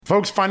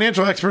Folks,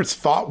 financial experts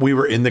thought we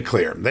were in the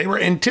clear. They were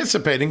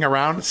anticipating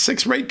around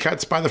 6 rate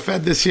cuts by the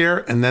Fed this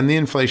year, and then the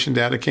inflation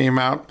data came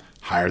out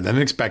higher than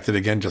expected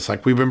again, just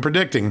like we've been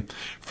predicting.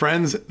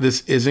 Friends,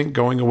 this isn't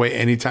going away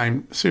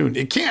anytime soon.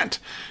 It can't.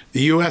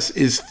 The U.S.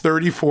 is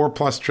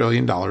 $34+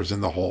 trillion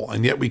in the hole,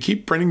 and yet we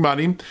keep printing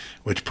money,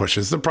 which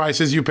pushes the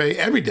prices you pay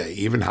every day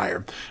even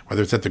higher,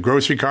 whether it's at the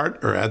grocery cart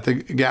or at the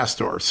gas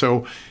store.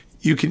 So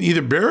you can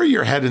either bury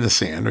your head in the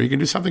sand or you can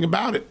do something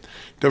about it.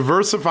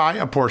 Diversify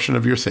a portion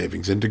of your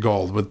savings into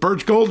gold with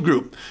Birch Gold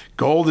Group.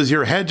 Gold is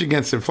your hedge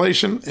against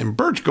inflation, and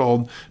Birch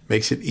Gold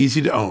makes it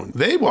easy to own.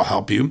 They will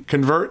help you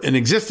convert an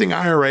existing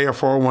IRA or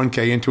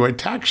 401k into a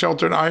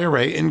tax-sheltered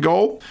IRA in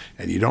gold,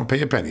 and you don't pay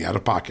a penny out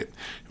of pocket.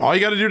 All you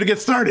got to do to get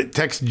started,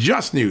 text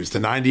Just News to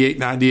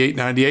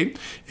 989898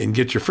 and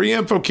get your free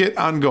info kit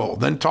on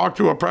gold. Then talk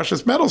to a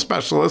precious metal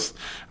specialist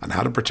on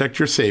how to protect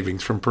your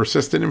savings from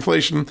persistent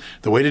inflation.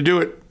 The way to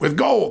do it with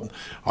gold.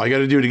 All you got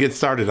to do to get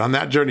started on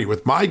that journey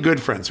with my good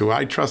friends who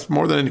I trust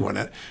more than anyone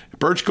at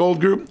Birch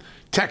Gold Group,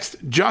 text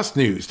Just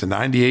News to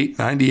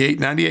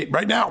 989898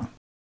 right now.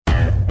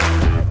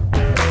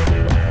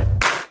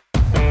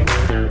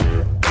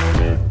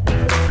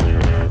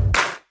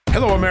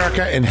 Hello,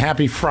 America, and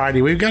happy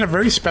Friday. We've got a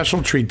very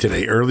special treat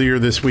today. Earlier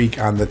this week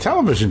on the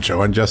television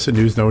show on Just the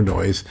News, No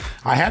Noise,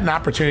 I had an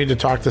opportunity to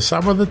talk to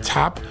some of the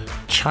top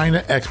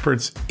China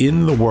experts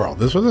in the world.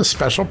 This was a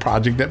special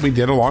project that we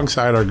did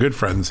alongside our good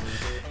friends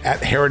at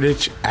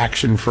Heritage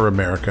Action for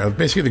America,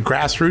 basically the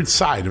grassroots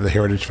side of the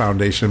Heritage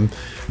Foundation.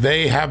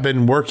 They have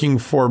been working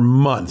for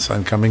months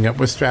on coming up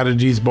with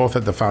strategies both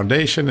at the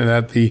foundation and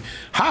at the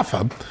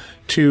HAFA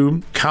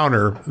to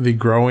counter the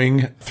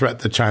growing threat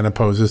that China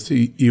poses to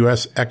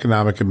U.S.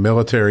 economic and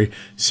military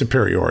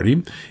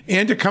superiority,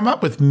 and to come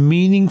up with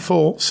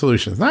meaningful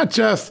solutions. Not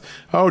just,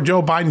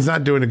 Joe Biden's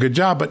not doing a good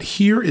job, but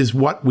here is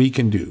what we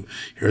can do.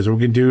 Here's what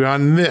we can do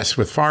on this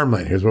with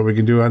farmland. Here's what we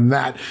can do on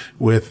that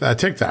with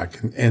TikTok.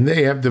 And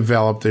they have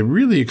developed a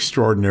really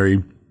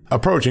extraordinary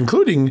approach,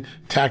 including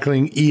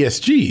tackling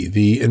ESG,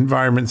 the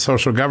environment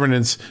social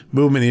governance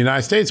movement in the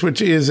United States,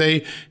 which is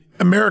a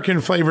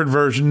American-flavored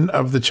version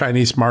of the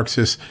Chinese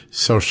Marxist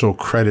social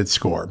credit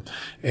score.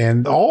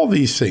 And all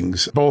these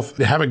things both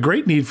have a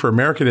great need for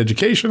American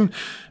education,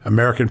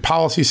 American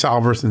policy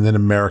solvers, and then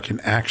American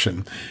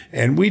action.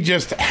 And we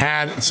just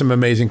had some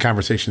amazing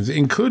conversations,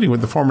 including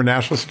with the former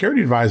National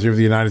Security Advisor of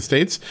the United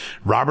States,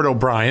 Robert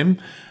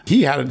O'Brien.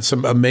 He had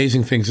some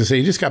amazing things to say.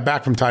 He just got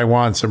back from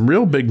Taiwan, some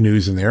real big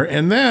news in there.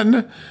 And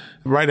then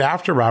right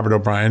after Robert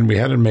O'Brien, we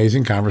had an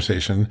amazing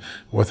conversation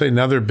with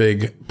another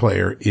big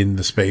player in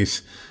the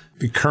space,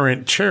 the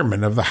current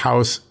chairman of the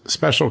House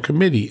Special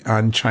Committee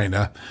on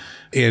China.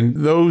 And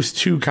those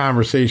two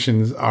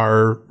conversations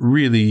are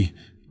really,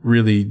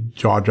 really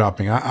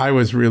jaw-dropping. I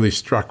was really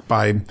struck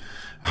by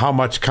how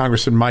much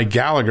Congressman Mike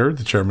Gallagher,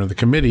 the chairman of the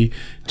committee,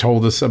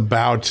 told us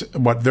about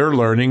what they're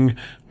learning,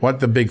 what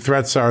the big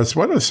threats are. So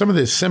what are some of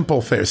the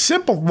simple,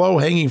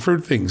 low-hanging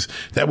fruit things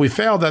that we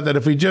failed at that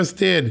if we just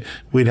did,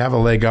 we'd have a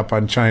leg up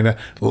on China,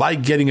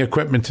 like getting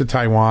equipment to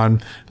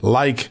Taiwan,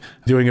 like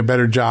doing a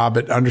better job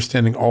at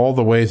understanding all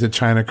the ways that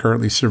China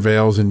currently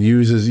surveils and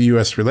uses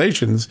U.S.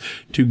 relations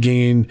to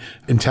gain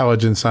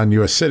intelligence on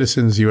U.S.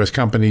 citizens, U.S.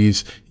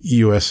 companies,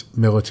 U.S.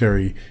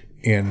 military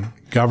and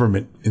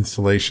government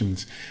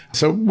installations.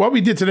 So what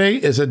we did today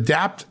is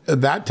adapt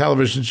that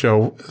television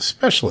show,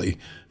 especially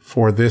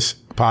for this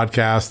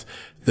podcast,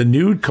 The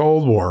New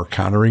Cold War,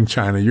 Countering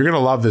China. You're going to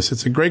love this.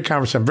 It's a great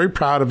conversation. I'm very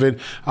proud of it.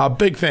 A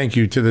big thank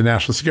you to the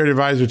National Security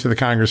Advisor, to the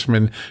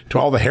congressman, to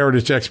all the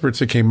heritage experts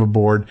that came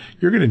aboard.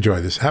 You're going to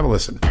enjoy this. Have a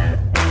listen.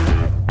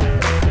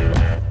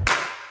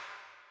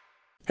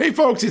 Hey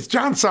folks, it's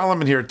John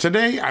Solomon here.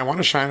 Today, I want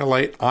to shine a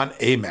light on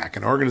AMAC,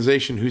 an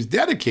organization who's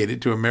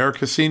dedicated to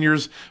America's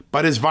seniors,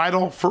 but is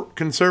vital for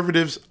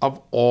conservatives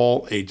of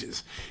all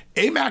ages.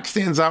 AMAC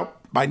stands out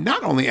by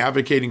not only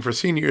advocating for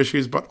senior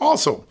issues, but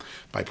also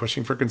by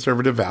pushing for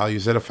conservative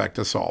values that affect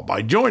us all.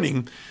 By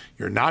joining,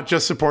 you're not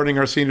just supporting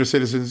our senior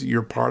citizens,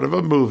 you're part of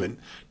a movement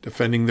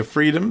defending the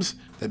freedoms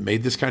that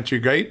made this country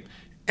great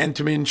and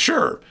to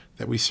ensure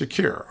that we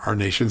secure our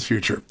nation's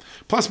future.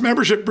 Plus,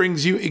 membership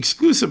brings you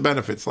exclusive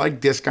benefits like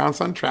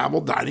discounts on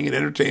travel, dining, and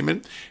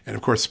entertainment, and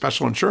of course,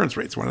 special insurance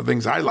rates, one of the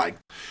things I like.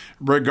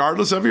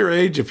 Regardless of your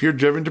age, if you're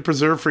driven to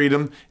preserve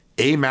freedom,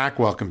 AMAC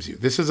welcomes you.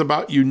 This is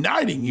about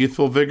uniting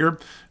youthful vigor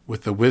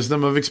with the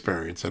wisdom of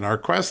experience in our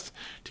quest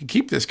to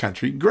keep this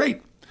country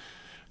great.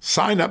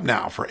 Sign up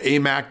now for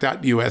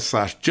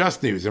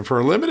amac.us/justnews, and for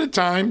a limited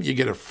time, you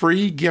get a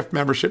free gift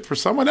membership for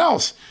someone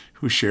else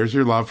who shares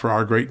your love for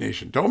our great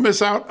nation. Don't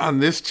miss out on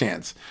this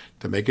chance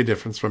to make a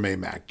difference from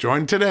AMAC.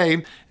 Join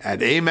today at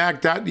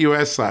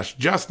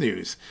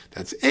amac.us/justnews.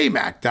 That's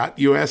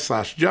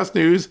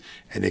amac.us/justnews,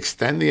 and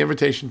extend the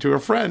invitation to a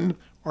friend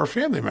or a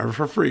family member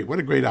for free. What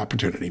a great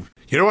opportunity.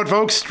 You know what,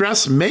 folks?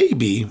 Stress may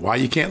be why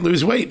you can't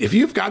lose weight. If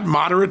you've got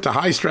moderate to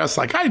high stress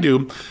like I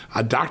do,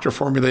 a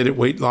doctor-formulated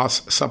weight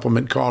loss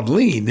supplement called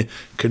Lean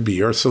could be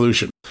your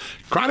solution.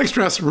 Chronic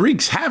stress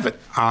wreaks havoc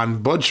on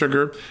blood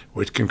sugar,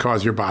 which can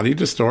cause your body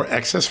to store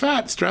excess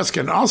fat. Stress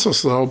can also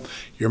slow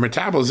your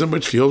metabolism,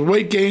 which fuels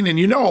weight gain. And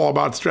you know all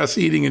about stress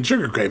eating and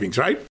sugar cravings,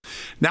 right?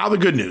 Now the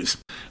good news.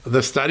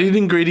 The studied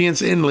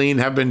ingredients in Lean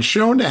have been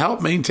shown to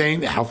help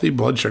maintain healthy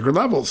blood sugar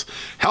levels,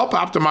 help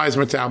optimize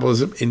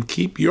metabolism, and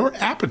keep your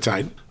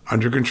appetite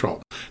under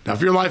control. Now,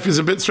 if your life is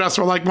a bit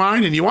stressful like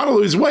mine and you want to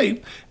lose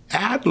weight,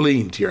 add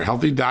Lean to your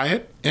healthy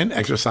diet and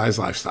exercise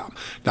lifestyle.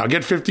 Now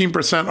get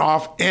 15%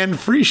 off and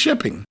free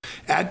shipping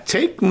at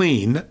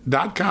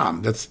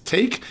takelean.com. That's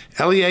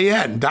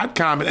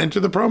takelean.com and enter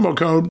the promo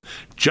code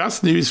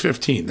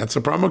JustNews15. That's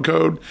the promo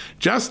code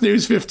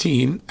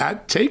JustNews15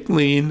 at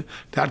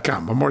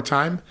takelean.com. One more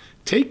time,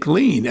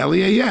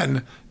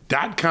 takelean.com.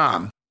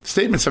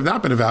 Statements have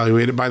not been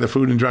evaluated by the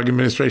Food and Drug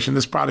Administration.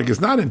 This product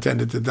is not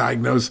intended to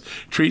diagnose,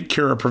 treat,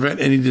 cure, or prevent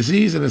any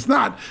disease, and is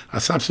not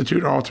a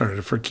substitute or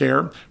alternative for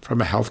care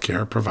from a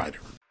healthcare provider.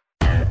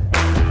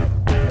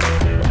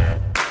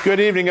 Good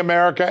evening,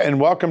 America, and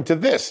welcome to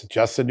this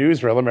Just the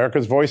News, Real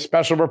America's Voice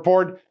special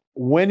report,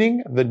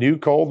 Winning the New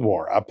Cold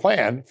War, a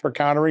plan for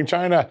countering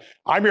China.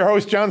 I'm your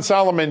host, John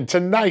Solomon.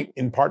 Tonight,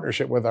 in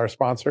partnership with our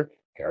sponsor,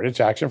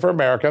 Heritage Action for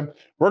America,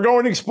 we're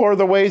going to explore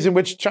the ways in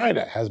which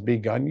China has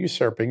begun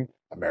usurping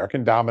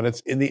American dominance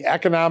in the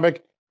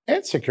economic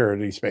and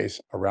security space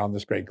around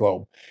this great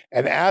globe.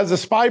 And as the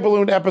spy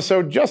balloon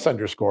episode just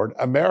underscored,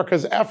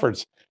 America's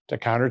efforts to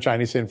counter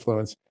Chinese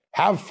influence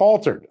have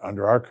faltered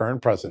under our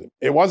current president.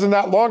 It wasn't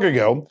that long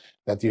ago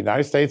that the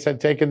United States had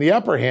taken the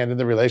upper hand in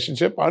the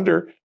relationship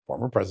under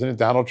former President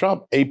Donald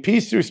Trump. A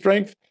peace through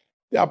strength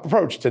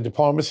approach to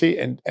diplomacy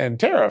and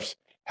tariffs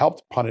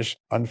helped punish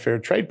unfair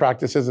trade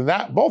practices, and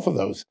that both of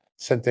those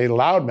sent a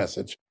loud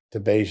message to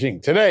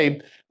Beijing.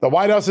 Today, the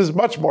White House is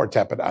much more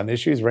tepid on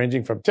issues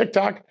ranging from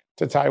TikTok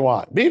to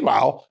Taiwan.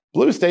 Meanwhile,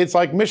 blue states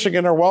like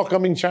Michigan are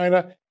welcoming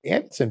China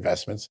and its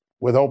investments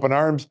with open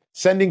arms,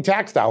 sending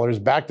tax dollars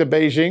back to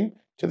Beijing,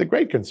 to the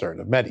great concern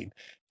of many.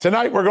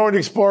 Tonight, we're going to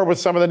explore with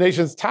some of the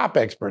nation's top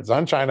experts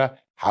on China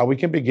how we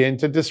can begin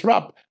to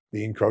disrupt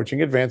the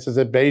encroaching advances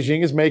that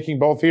Beijing is making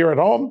both here at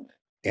home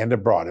and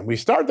abroad. And we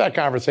start that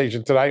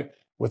conversation tonight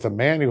with a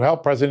man who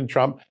helped President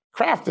Trump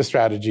craft the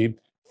strategy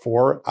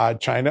for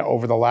China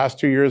over the last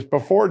 2 years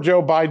before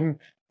Joe Biden,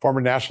 former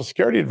National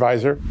Security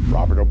Advisor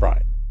Robert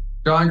O'Brien.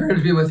 John, great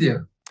to be with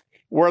you.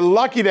 We're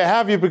lucky to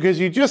have you because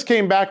you just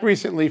came back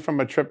recently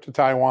from a trip to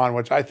Taiwan,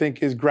 which I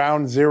think is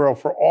ground zero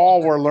for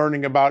all we're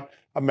learning about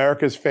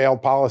America's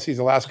failed policies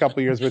the last couple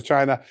of years with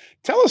China.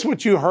 Tell us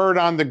what you heard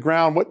on the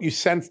ground, what you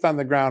sensed on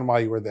the ground while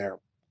you were there.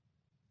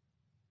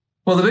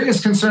 Well, the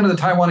biggest concern of the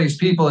Taiwanese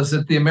people is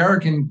that the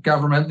American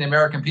government and the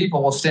American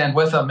people will stand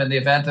with them in the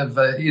event of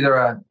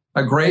either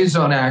a gray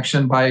zone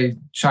action by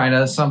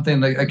China,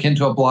 something like, akin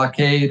to a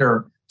blockade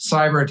or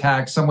cyber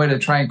attack, some way to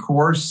try and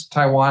coerce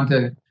Taiwan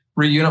to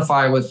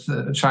reunify with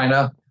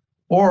China,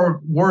 or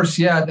worse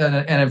yet, an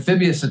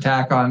amphibious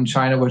attack on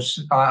China,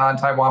 on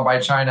Taiwan by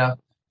China,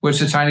 which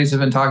the Chinese have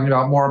been talking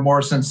about more and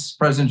more since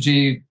President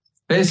Xi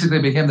basically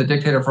became the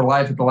dictator for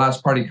life at the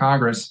last Party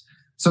Congress.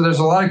 So there's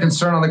a lot of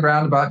concern on the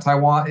ground about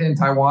Taiwan. In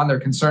Taiwan, they're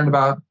concerned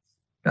about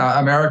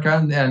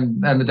America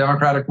and the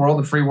democratic world,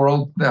 the free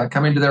world,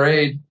 coming to their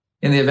aid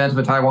in the event of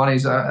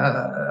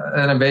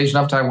an invasion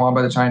of Taiwan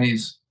by the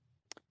Chinese.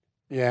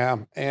 Yeah,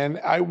 and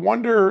I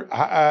wonder,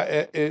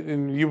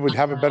 and you would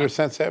have a better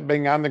sense of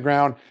being on the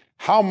ground,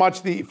 how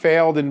much the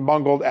failed and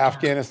bungled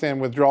Afghanistan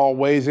withdrawal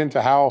weighs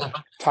into how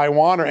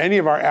Taiwan or any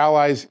of our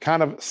allies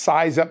kind of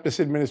size up this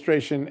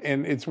administration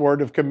and its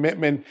word of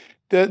commitment.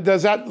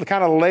 Does that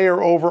kind of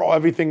layer over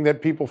everything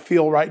that people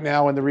feel right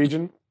now in the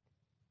region?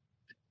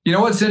 You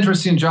know, what's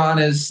interesting, John,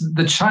 is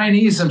the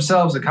Chinese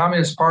themselves, the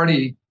Communist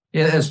Party,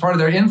 as part of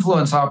their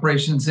influence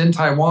operations in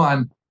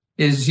Taiwan,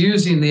 is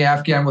using the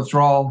Afghan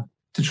withdrawal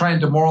to try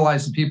and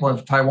demoralize the people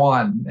of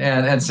Taiwan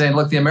and saying,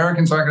 look, the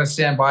Americans aren't going to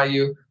stand by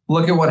you.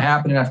 Look at what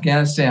happened in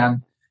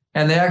Afghanistan.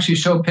 And they actually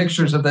show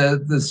pictures of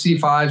the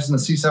C-5s and the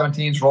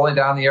C-17s rolling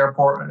down the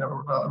airport,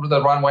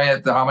 the runway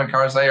at the Hamid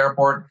Karzai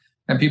airport,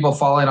 and people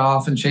falling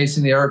off and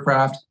chasing the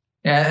aircraft.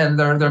 And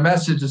their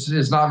message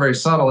is not very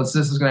subtle. It's,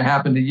 this is going to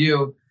happen to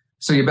you,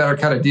 so you better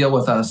cut a deal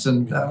with us.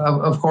 And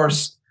of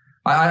course,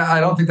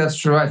 I don't think that's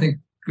true. I think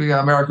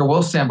America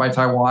will stand by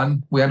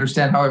Taiwan. We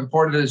understand how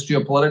important it is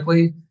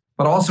geopolitically,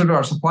 but also to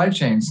our supply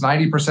chains.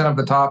 90% of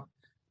the top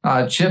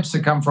chips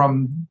that come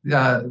from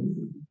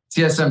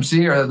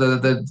TSMC or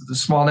the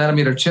small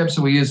nanometer chips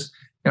that we use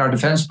in our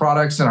defense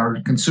products and our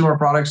consumer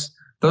products,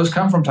 those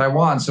come from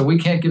Taiwan. So we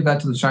can't give that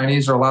to the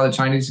Chinese or allow the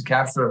Chinese to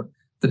capture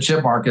the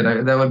chip market.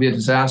 That would be a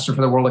disaster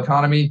for the world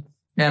economy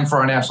and for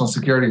our national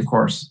security, of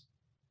course.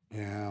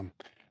 Yeah.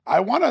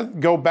 I want to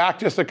go back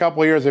just a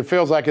couple of years. It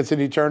feels like it's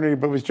an eternity,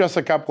 but it was just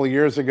a couple of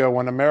years ago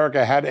when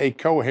America had a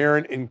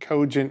coherent and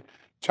cogent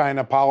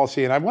China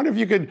policy. And I wonder if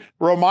you could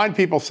remind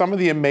people some of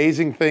the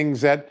amazing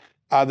things that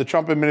the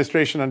Trump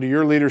administration under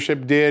your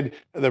leadership did,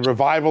 the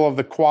revival of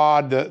the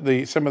Quad,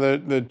 some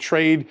of the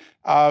trade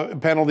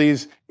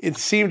penalties. It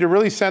seemed to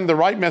really send the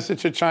right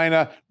message to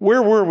China.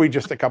 Where were we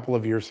just a couple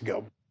of years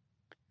ago?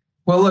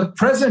 Well, look,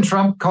 President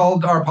Trump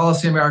called our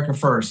policy America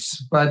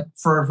first. But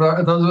for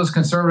those of us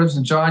conservatives,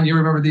 and John, you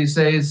remember these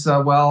days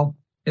well,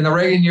 in the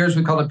Reagan years,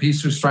 we called it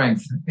peace through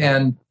strength.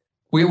 And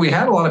we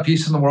had a lot of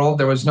peace in the world.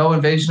 There was no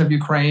invasion of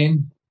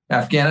Ukraine.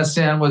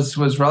 Afghanistan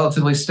was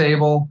relatively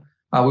stable.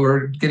 We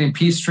were getting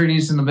peace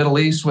treaties in the Middle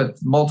East with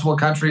multiple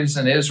countries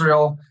and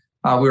Israel.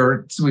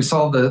 We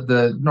solved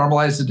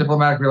normalized the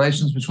diplomatic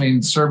relations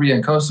between Serbia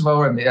and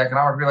Kosovo and the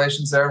economic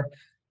relations there.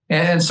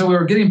 And so we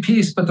were getting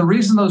peace. But the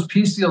reason those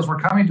peace deals were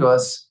coming to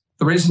us,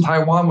 the reason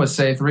Taiwan was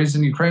safe, the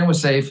reason Ukraine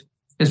was safe,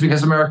 is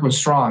because America was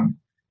strong.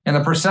 And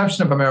the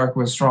perception of America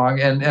was strong.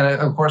 And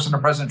of course, under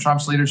President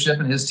Trump's leadership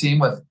and his team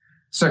with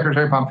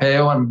Secretary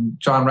Pompeo and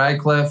John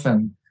Radcliffe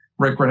and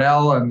Rick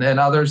Grenell and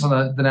others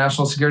on the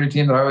national security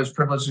team that I was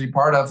privileged to be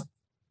part of,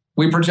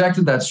 we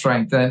projected that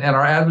strength. And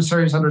our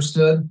adversaries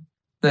understood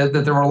that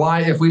there were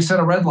if we set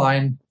a red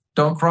line,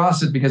 don't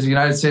cross it because the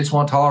United States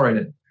won't tolerate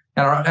it.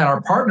 And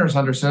our partners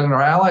understood and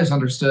our allies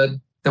understood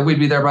that we'd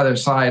be there by their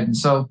side. And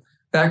so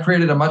that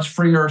created a much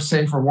freer,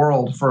 safer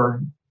world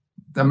for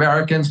the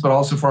Americans, but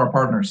also for our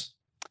partners.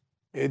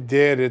 It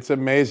did. It's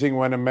amazing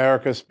when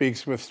America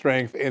speaks with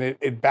strength and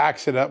it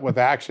backs it up with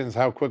actions,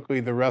 how quickly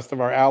the rest of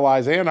our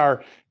allies and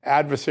our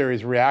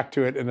adversaries react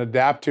to it and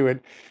adapt to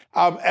it.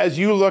 As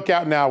you look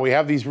out now, we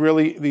have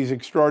these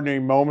extraordinary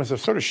moments of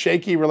sort of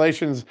shaky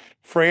relations.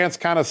 France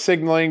kind of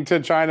signaling to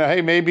China,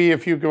 hey, maybe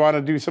if you want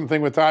to do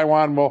something with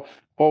Taiwan, we'll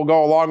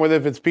go along with it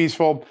if it's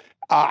peaceful.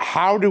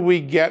 How do we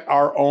get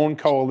our own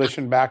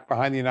coalition back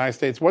behind the United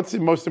States? What's the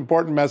most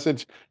important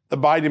message the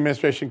Biden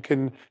administration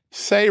can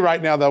say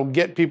right now that'll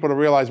get people to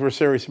realize we're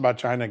serious about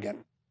China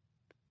again?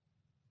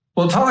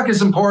 Well, talk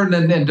is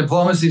important and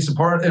diplomacy is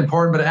important,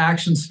 but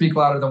actions speak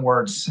louder than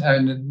words,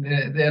 and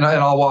in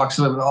all walks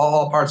of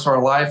all parts of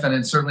our life,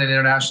 and certainly in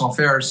international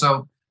affairs.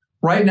 So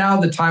right now,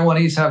 the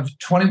Taiwanese have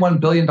 $21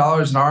 billion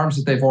in arms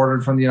that they've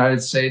ordered from the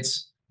United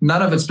States.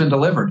 None of it's been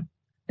delivered.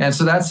 And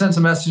so that sends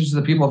a message to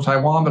the people of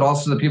Taiwan, but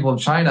also the people of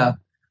China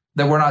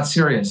that we're not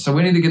serious. So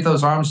we need to get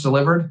those arms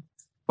delivered,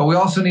 but we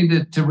also need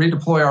to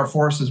redeploy our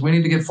forces. We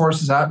need to get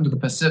forces out into the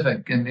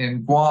Pacific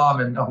in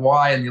Guam and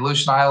Hawaii and the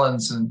Aleutian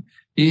Islands and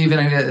even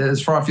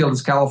as far afield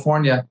as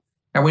California.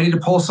 And we need to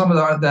pull some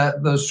of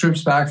those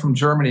troops back from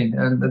Germany.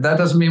 And that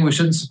doesn't mean we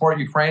shouldn't support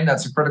Ukraine.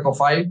 That's a critical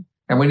fight,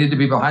 and we need to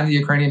be behind the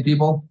Ukrainian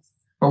people.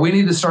 But we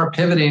need to start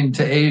pivoting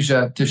to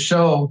Asia to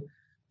show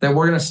that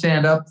we're going to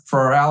stand up for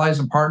our allies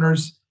and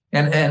partners.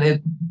 And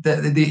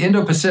the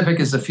Indo-Pacific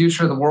is the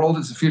future of the world.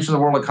 It's the future of the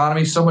world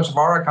economy. So much of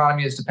our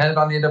economy is dependent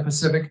on the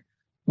Indo-Pacific.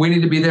 We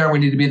need to be there. We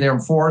need to be there in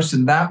force,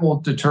 and that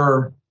will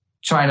deter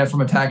China from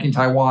attacking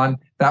Taiwan.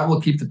 That will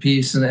keep the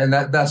peace, and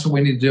that's what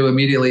we need to do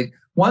immediately.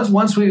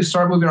 Once we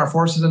start moving our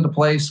forces into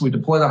place, we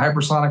deploy the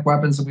hypersonic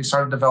weapons that we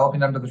started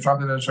developing under the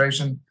Trump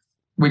administration.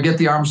 We get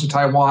the arms to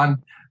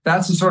Taiwan.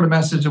 That's the sort of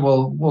message that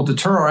will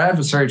deter our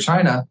adversary,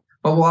 China,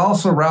 but will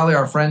also rally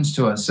our friends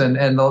to us, and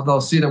they'll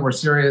see that we're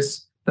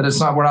serious.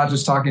 That we're not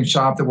just talking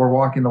shop, that we're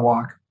walking the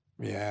walk.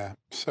 Yeah,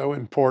 so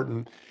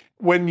important.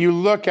 When you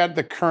look at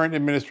the current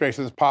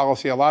administration's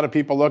policy, a lot of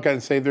people look at it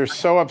and say they're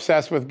so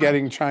obsessed with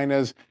getting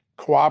China's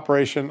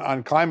cooperation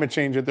on climate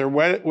change that they're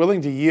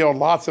willing to yield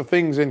lots of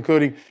things,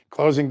 including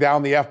closing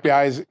down the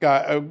FBI's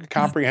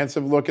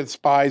comprehensive look at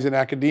spies in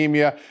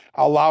academia,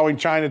 allowing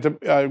China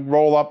to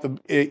roll up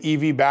the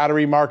EV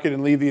battery market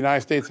and leave the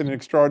United States in an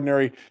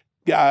extraordinary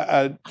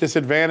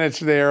disadvantage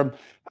there.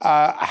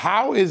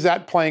 How is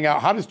that playing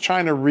out? How does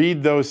China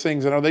read those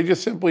things? And are they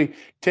just simply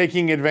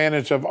taking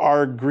advantage of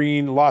our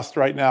green lust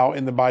right now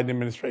in the Biden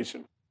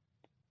administration?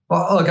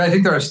 Well, look, I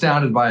think they're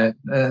astounded by it.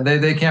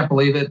 They can't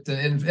believe it.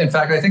 In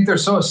fact, I think they're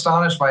so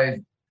astonished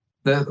by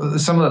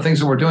some of the things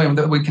that we're doing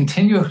that we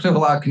continue to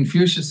allow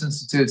Confucius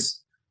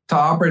Institutes to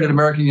operate at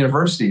American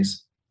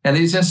universities. And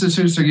these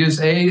institutes are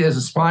used, as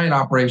a spying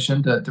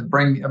operation to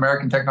bring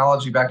American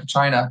technology back to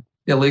China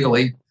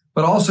illegally,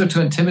 but also to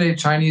intimidate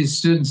Chinese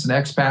students and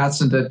expats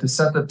and to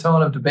set the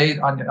tone of debate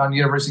on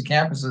university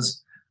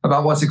campuses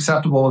about what's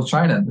acceptable with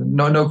China.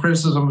 No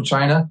criticism of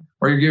China,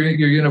 or your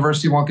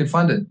university won't get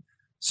funded.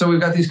 So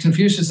we've got these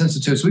Confucius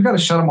Institutes. We've got to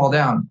shut them all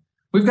down.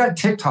 We've got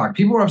TikTok.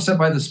 People were upset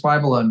by the spy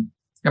balloon.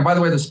 And by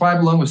the way, the spy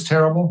balloon was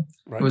terrible.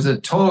 Right. It was a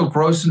total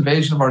gross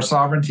invasion of our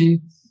sovereignty.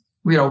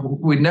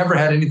 We'd never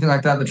had anything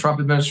like that in the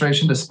Trump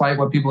administration, despite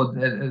what people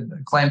had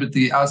claimed at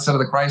the outset of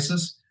the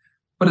crisis.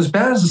 But as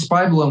bad as the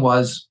spy balloon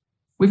was,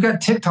 we've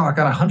got TikTok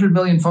on 100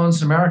 million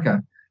phones in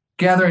America,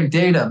 gathering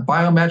data,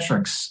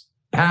 biometrics,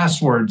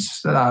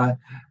 passwords,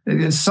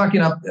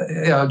 sucking up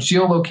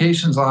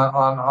geolocations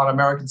on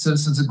American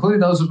citizens,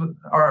 including those of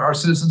our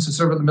citizens who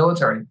serve in the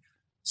military.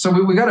 So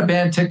we got to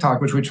ban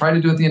TikTok, which we tried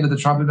to do at the end of the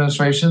Trump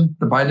administration.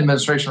 The Biden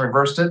administration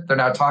reversed it. They're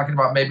now talking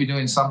about maybe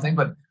doing something,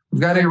 but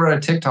we've got to get rid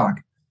of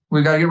TikTok.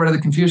 We've got to get rid of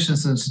the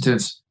Confucius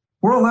Institutes.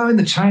 We're allowing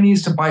the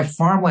Chinese to buy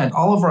farmland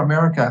all over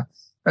America,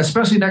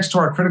 especially next to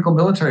our critical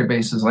military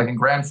bases, like in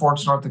Grand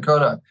Forks, North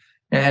Dakota,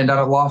 and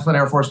at Laughlin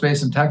Air Force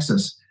Base in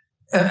Texas.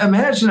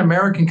 Imagine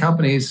American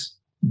companies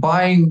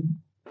buying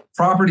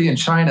property in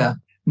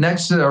China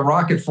next to their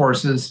rocket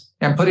forces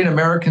and putting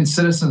American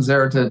citizens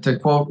there to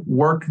quote,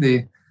 work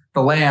the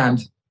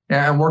land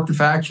and work the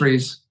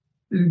factories.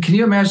 Can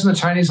you imagine the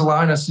Chinese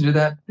allowing us to do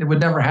that? It would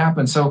never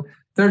happen. So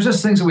there's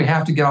just things that we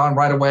have to get on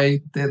right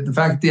away. The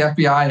fact that the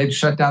FBI had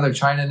shut down their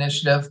China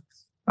initiative,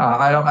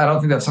 I don't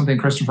think that's something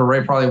Christopher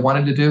Wray probably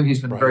wanted to do.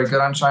 He's been very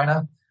good on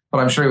China, but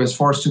I'm sure he was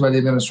forced to by the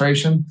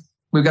administration.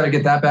 We've got to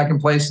get that back in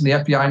place, and the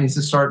FBI needs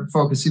to start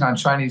focusing on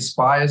Chinese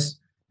spies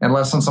and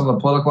less on some of the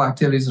political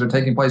activities that are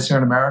taking place here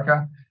in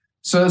America.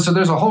 So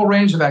there's a whole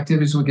range of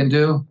activities we can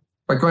do.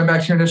 But going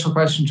back to your initial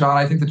question, John,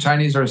 I think the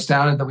Chinese are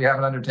astounded that we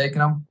haven't undertaken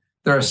them.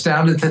 They're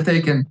astounded that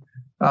they can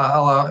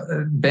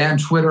ban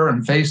Twitter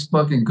and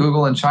Facebook and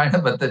Google in China,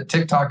 but that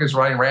TikTok is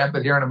running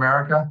rampant here in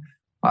America.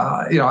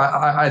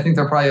 I think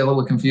they're probably a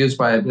little confused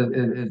by it.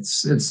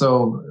 It's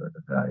so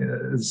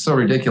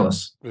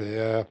ridiculous.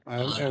 Yeah,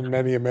 and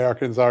many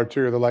Americans are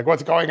too. They're like,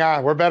 "What's going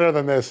on? We're better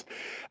than this."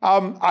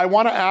 I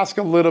want to ask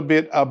a little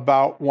bit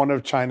about one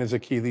of China's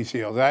Achilles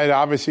heels.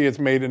 Obviously, it's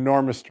made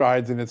enormous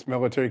strides in its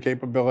military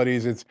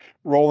capabilities. It's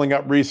rolling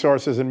up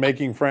resources and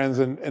making friends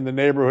in the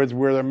neighborhoods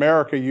where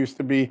America used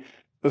to be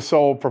the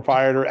sole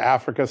proprietor,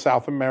 Africa,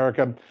 South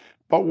America.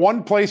 But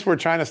one place where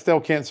China still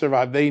can't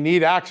survive, they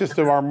need access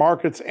to our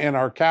markets and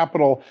our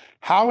capital.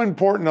 How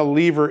important a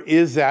lever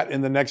is that in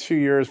the next few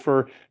years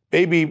for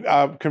maybe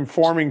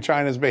conforming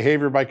China's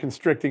behavior by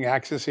constricting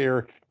access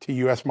here to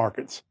U.S.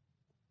 markets?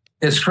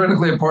 It's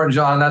critically important,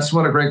 John. That's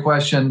what a great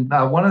question.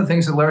 One of the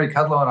things that Larry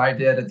Kudlow and I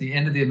did at the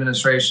end of the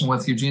administration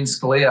with Eugene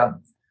Scalia,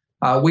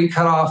 we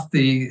cut off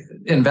the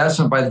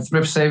investment by the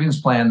Thrift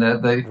Savings Plan,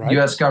 the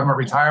U.S. government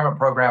retirement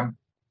program.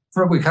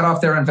 We cut off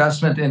their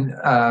investment in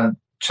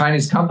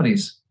Chinese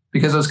companies,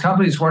 because those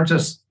companies weren't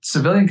just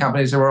civilian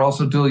companies, they were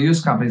also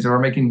dual-use companies. They were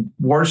making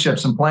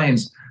warships and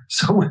planes.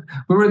 So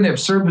we were in the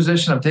absurd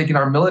position of taking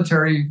our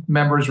military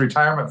members'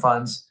 retirement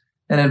funds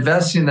and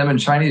investing them in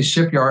Chinese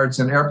shipyards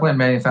and airplane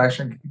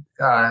manufacturing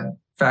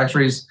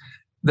factories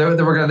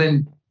that were going to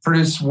then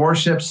produce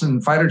warships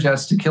and fighter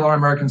jets to kill our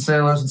American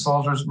sailors and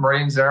soldiers,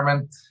 Marines,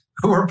 airmen,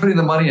 who were putting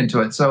the money into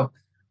it. So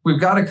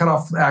we've got to cut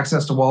off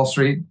access to Wall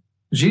Street.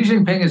 Xi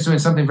Jinping is doing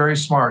something very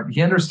smart.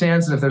 He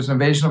understands that if there's an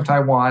invasion of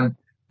Taiwan,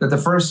 that the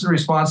first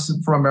response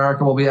from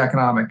America will be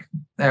economic.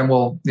 And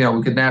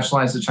we could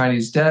nationalize the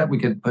Chinese debt. We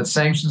could put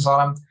sanctions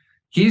on them.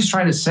 He's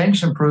trying to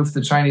sanction-proof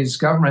the Chinese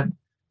government,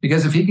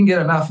 because if he can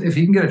get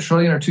 $1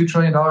 trillion or $2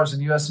 trillion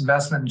in U.S.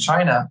 investment in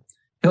China,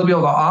 he'll be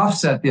able to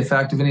offset the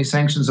effect of any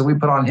sanctions that we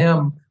put on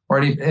him or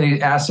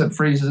any asset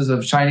freezes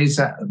of Chinese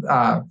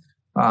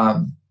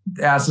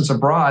assets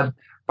abroad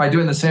by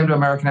doing the same to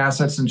American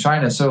assets in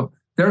China. So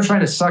they're trying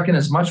to suck in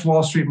as much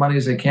Wall Street money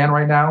as they can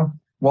right now.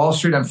 Wall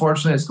Street,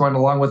 unfortunately, is going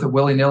along with it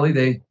willy-nilly.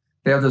 They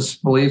have this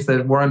belief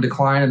that we're in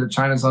decline and that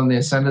China's on the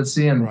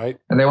ascendancy, and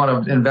they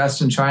want to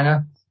invest in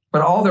China.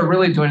 But all they're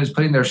really doing is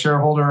putting their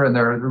shareholder and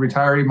their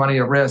retiree money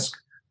at risk,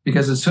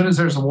 because as soon as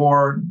there's a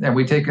war and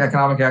we take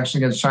economic action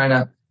against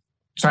China,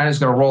 China's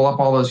going to roll up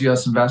all those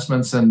U.S.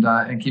 investments and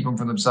keep them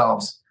for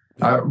themselves.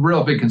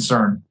 Real big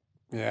concern.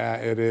 Yeah,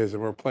 it is.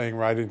 And we're playing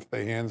right into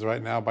their hands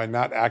right now by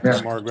not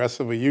acting more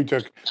aggressively. You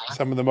took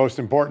some of the most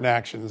important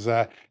actions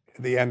at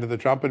the end of the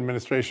Trump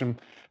administration.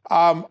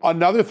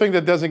 Another thing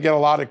that doesn't get a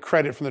lot of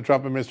credit from the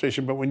Trump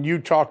administration, but when you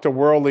talk to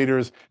world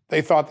leaders,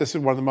 they thought this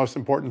is one of the most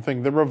important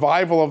things, the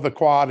revival of the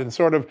Quad and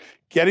sort of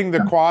getting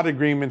the Quad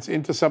agreements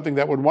into something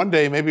that would one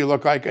day maybe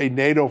look like a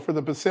NATO for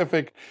the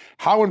Pacific.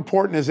 How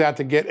important is that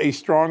to get a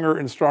stronger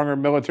and stronger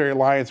military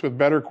alliance with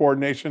better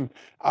coordination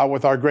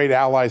with our great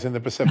allies in the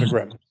Pacific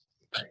Rim?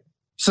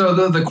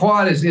 So the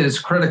Quad is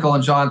critical,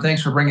 and John,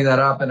 thanks for bringing that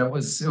up. And it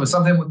was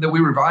something that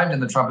we revived in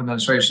the Trump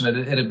administration.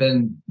 It had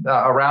been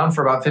around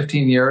for about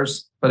 15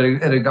 years, but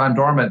it had gone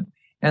dormant.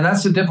 And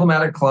that's the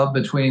diplomatic club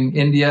between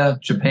India,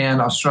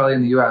 Japan, Australia,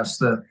 and the U.S.,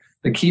 the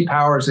key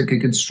powers that could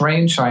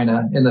constrain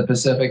China in the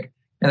Pacific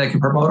and that can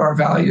promote our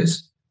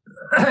values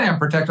and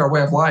protect our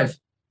way of life,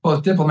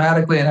 both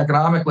diplomatically and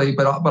economically,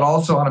 but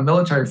also on a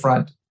military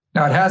front.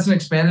 Now, it hasn't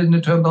expanded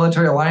into a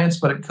military alliance,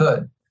 but it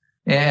could.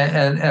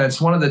 And it's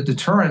one of the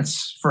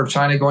deterrents for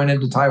China going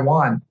into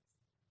Taiwan.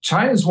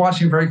 China is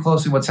watching very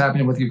closely what's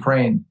happening with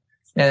Ukraine.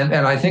 And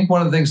I think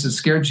one of the things that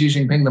scared Xi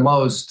Jinping the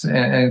most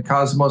and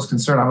caused the most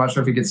concern, I'm not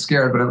sure if he gets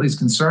scared, but at least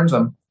concerns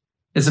him,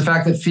 is the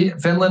fact that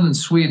Finland and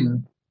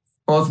Sweden,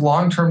 both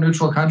long-term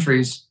neutral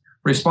countries,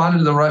 responded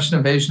to the Russian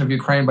invasion of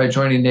Ukraine by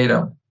joining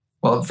NATO.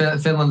 Well,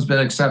 Finland's been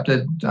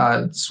accepted.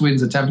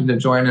 Sweden's attempting to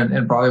join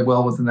and probably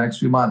will within the next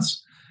few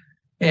months.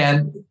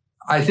 And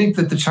I think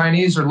that the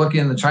Chinese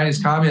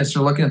communists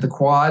are looking at the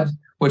Quad,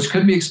 which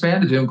could be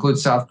expanded to include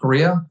South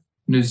Korea,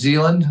 New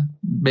Zealand,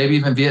 maybe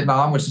even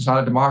Vietnam, which is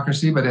not a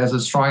democracy, but has a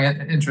strong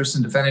interest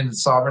in defending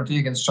its sovereignty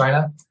against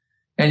China.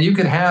 And you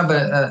could have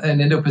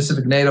an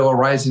Indo-Pacific NATO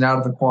arising out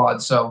of the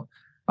Quad. So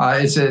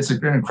it's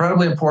an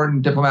incredibly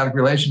important diplomatic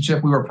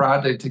relationship. We were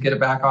proud to get it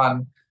back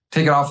on,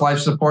 take it off life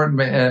support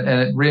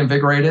and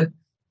reinvigorate it.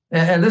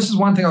 And this is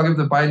one thing I'll give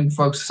the Biden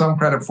folks some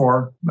credit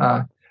for.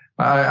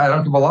 I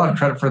don't give a lot of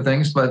credit for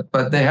things, but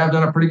they have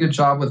done a pretty good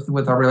job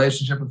with our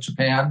relationship with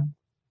Japan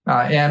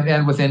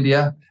and with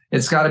India.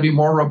 It's got to be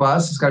more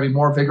robust. It's got to be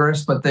more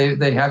vigorous, but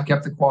they have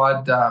kept the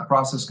Quad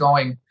process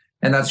going.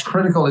 And that's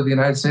critical to the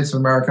United States of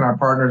America and our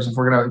partners if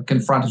we're going to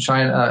confront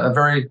a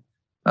very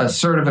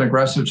assertive and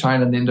aggressive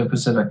China in the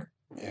Indo-Pacific.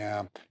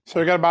 Yeah. So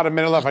we got about a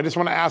minute left. I just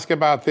want to ask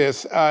about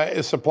this.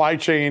 Is supply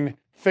chain,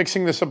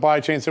 fixing the supply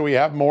chain so we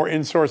have more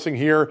insourcing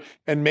here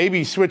and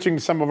maybe switching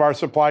some of our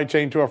supply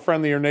chain to a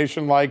friendlier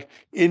nation like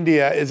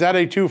India, is that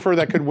a twofer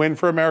that could win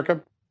for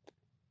America?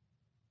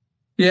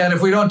 Yeah, and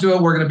if we don't do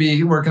it, we're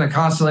going to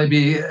constantly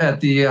be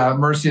at the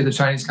mercy of the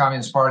Chinese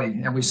Communist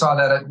Party. And we saw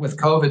that with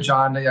COVID,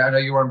 John. I know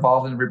you were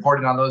involved in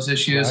reporting on those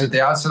issues. Right. At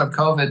the outset of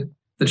COVID,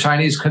 the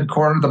Chinese could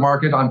corner the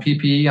market on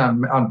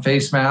PPE, on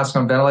face masks,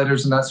 on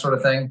ventilators, and that sort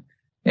of thing.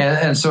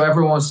 And so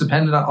everyone was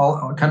dependent on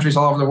all countries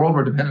all over the world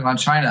were dependent on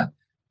China.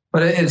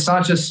 But it's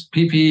not just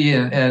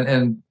PPE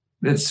and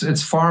it's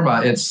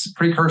pharma. It's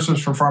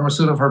precursors for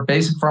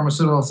basic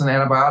pharmaceuticals and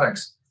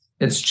antibiotics.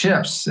 It's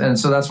chips. And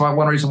so that's one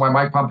reason why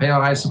Mike Pompeo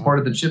and I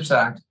supported the CHIPS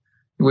Act.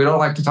 We don't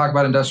like to talk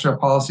about industrial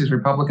policy as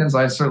Republicans.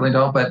 I certainly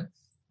don't, but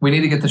we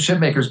need to get the chip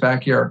makers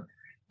back here.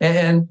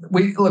 And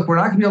we're not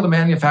going to be able to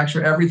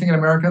manufacture everything in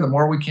America. The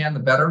more we can,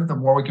 the better. The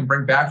more we can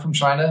bring back from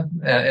China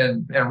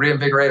and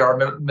reinvigorate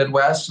our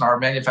Midwest and our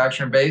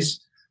manufacturing base.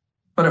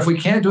 But if we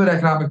can't do it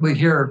economically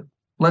here,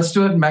 let's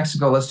do it in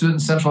Mexico. Let's do it in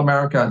Central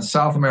America,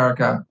 South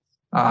America,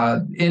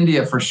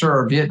 India for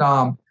sure,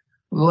 Vietnam.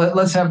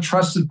 Let's have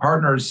trusted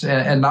partners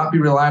and not be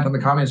reliant on the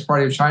Communist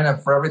Party of China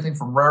for everything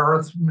from rare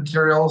earth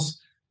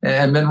materials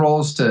and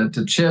minerals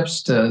to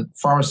chips to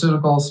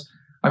pharmaceuticals.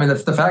 I mean, the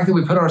fact that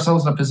we put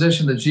ourselves in a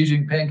position that Xi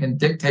Jinping can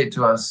dictate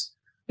to us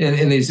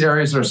in these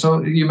areas that are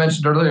so, you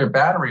mentioned earlier,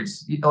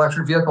 batteries,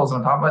 electric vehicles,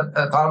 and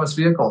autonomous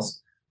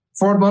vehicles.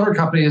 Ford Motor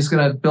Company is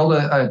going to build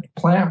a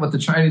plant with the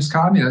Chinese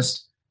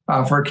communists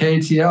for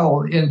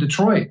KTL in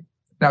Detroit.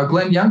 Now,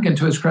 Glenn Youngkin,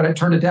 to his credit,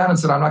 turned it down and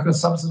said, I'm not going to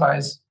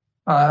subsidize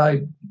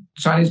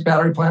Chinese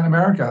battery plant in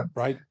America.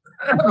 Right.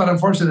 But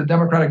unfortunately, the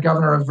Democratic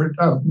governor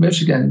of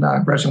Michigan,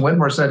 Gretchen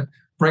Whitmer, said,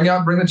 bring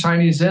the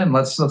Chinese in.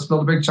 Let's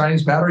build a big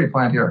Chinese battery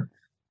plant here.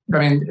 I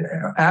mean,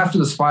 after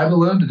the spy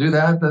balloon to do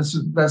that,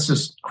 that's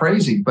just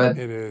crazy. But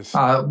it is.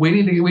 We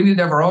need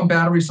to have our own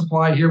battery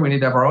supply here. We need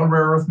to have our own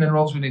rare earth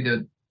minerals. We need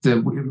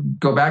to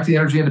go back to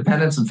energy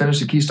independence and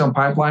finish the Keystone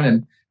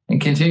Pipeline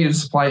and continue to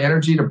supply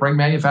energy to bring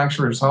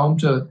manufacturers home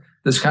to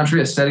this country.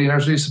 A steady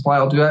energy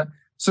supply will do that.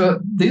 So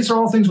these are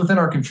all things within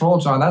our control,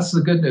 John. That's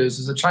the good news,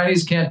 is the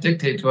Chinese can't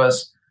dictate to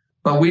us,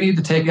 but we need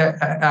to take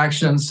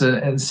actions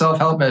and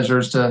self-help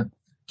measures to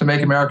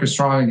make America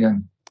strong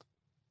again.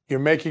 You're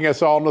making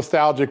us all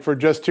nostalgic for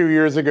just 2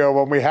 years ago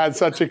when we had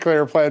such a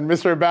clear plan.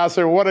 Mr.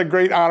 Ambassador, what a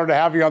great honor to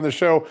have you on the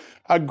show.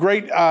 A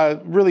great,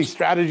 really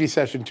strategy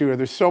session, too.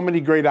 There's so many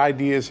great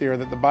ideas here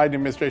that the Biden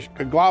administration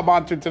could glob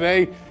onto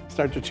today,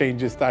 start to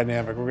change this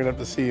dynamic. We're going to have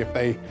to see if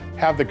they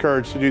have the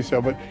courage to do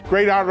so. But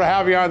great honor to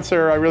have you on,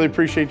 sir. I really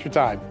appreciate your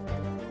time.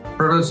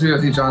 Privilege to be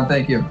with you, John.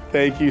 Thank you.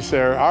 Thank you,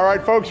 sir. All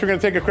right, folks, we're going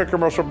to take a quick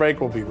commercial break.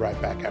 We'll be right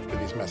back after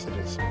these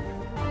messages.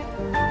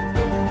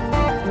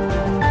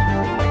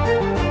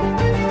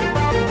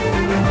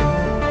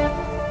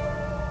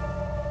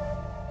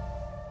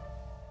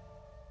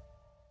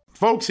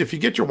 Folks, if you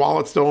get your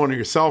wallet stolen or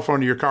your cell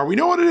phone or your car, we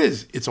know what it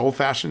is. It's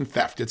old-fashioned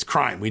theft. It's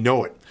crime. We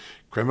know it.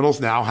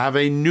 Criminals now have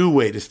a new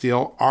way to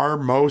steal our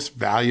most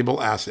valuable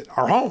asset,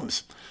 our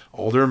homes.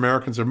 Older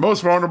Americans are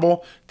most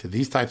vulnerable to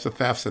these types of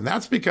thefts, and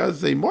that's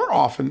because they more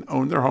often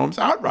own their homes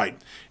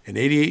outright. An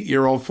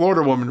 88-year-old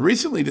Florida woman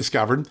recently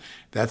discovered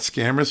that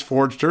scammers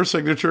forged her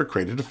signature,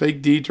 created a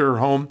fake deed to her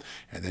home,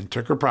 and then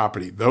took her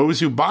property. Those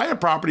who buy a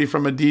property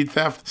from a deed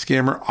theft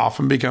scammer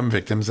often become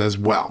victims as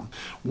well.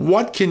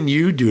 What can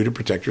you do to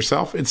protect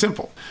yourself? It's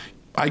simple.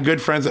 My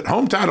good friends at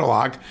Home Title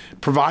Lock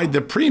provide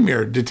the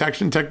premier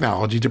detection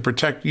technology to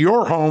protect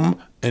your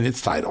home and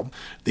its title.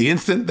 The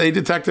instant they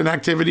detect an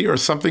activity or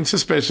something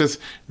suspicious,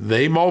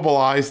 they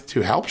mobilize to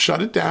help shut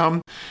it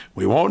down.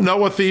 We won't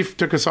know a thief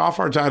took us off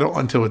our title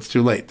until it's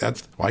too late.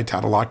 That's why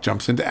Title Lock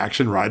jumps into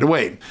action right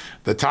away.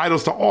 The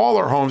titles to all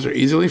our homes are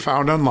easily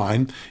found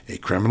online. A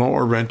criminal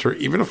or renter,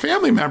 even a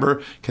family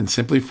member, can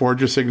simply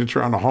forge your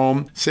signature on a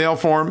home sale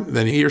form.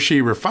 Then he or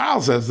she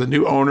refiles as the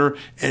new owner,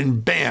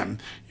 and bam,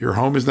 your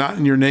home is not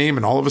in your name,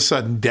 and all of a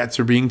sudden, debts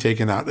are being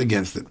taken out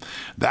against it.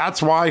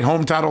 That's why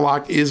Home Title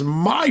Lock is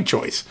my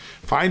choice.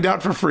 Find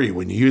out for free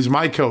when you use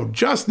my code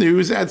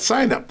JUSTNEWS at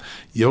sign up.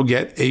 You'll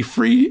get a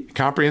free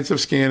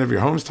comprehensive scan of your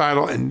home's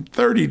title and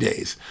 30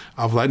 days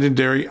of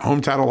legendary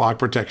Home Title Lock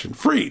protection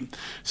free.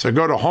 So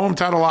go to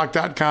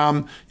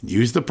HomeTitleLock.com and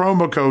use the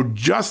promo code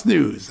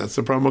JUSTNEWS. That's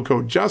the promo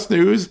code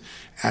JUSTNEWS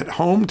at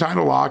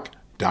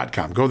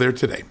HomeTitleLock.com. Go there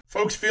today.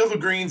 Folks, Field of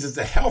Greens is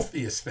the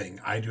healthiest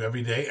thing I do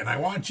every day, and I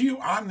want you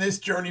on this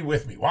journey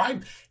with me. Why?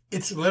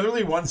 It's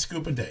literally one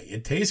scoop a day.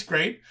 It tastes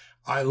great.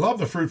 I love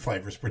the fruit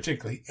flavors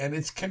particularly, and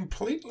it's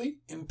completely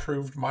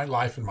improved my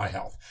life and my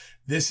health.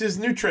 This is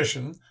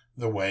nutrition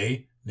the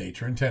way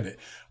nature intended.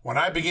 When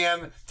I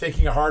began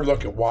taking a hard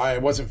look at why I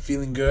wasn't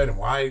feeling good and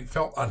why I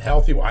felt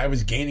unhealthy, why I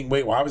was gaining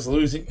weight, why I was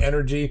losing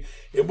energy,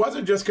 it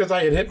wasn't just because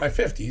I had hit my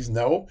 50s.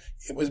 No,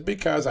 it was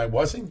because I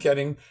wasn't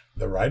getting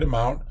the right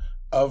amount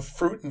of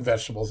fruit and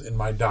vegetables in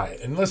my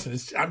diet. And listen,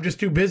 I'm just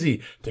too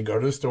busy to go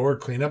to the store,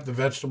 clean up the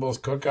vegetables,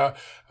 cook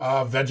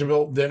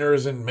vegetable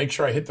dinners, and make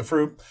sure I hit the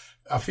fruit.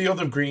 A Field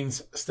of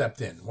Greens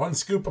stepped in. 1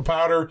 scoop of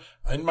powder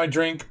in my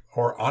drink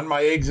or on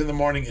my eggs in the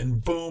morning,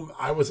 and boom,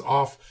 I was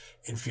off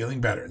and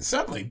feeling better. And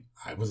suddenly,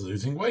 I was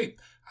losing weight.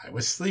 I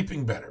was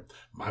sleeping better.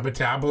 My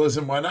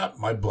metabolism went up.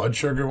 My blood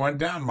sugar went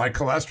down. My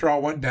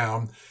cholesterol went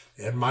down,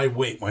 and my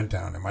weight went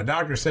down. And my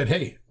doctor said,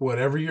 hey,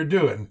 whatever you're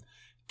doing,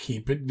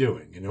 keep it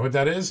doing. You know what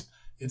that is?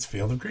 It's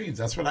Field of Greens.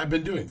 That's what I've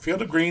been doing.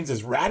 Field of Greens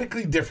is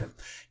radically different.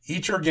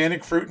 Each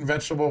organic fruit and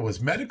vegetable was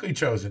medically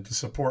chosen to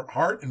support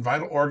heart and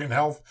vital organ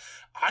health.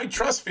 I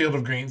trust Field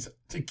of Greens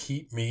to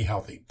keep me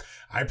healthy.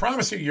 I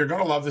promise you, you're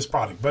going to love this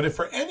product. But if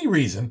for any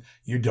reason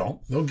you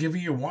don't, they'll give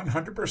you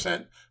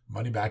 100%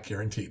 money back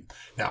guarantee.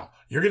 Now,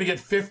 you're going to get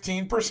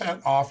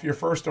 15% off your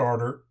first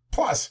order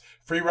plus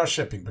free rush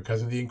shipping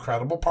because of the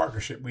incredible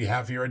partnership we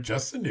have here at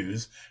Just the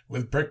News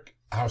with Brick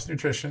House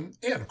Nutrition,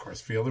 and of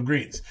course, Field of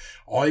Greens.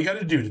 All you got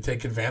to do to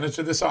take advantage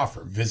of this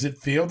offer, visit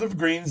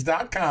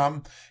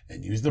fieldofgreens.com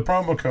and use the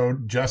promo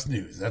code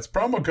JustNews. That's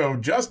promo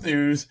code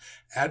JustNews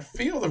at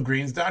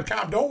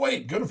fieldofgreens.com. Don't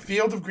wait. Go to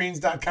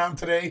fieldofgreens.com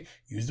today.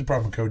 Use the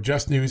promo code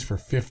JustNews for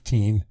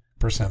 15%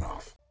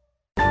 off.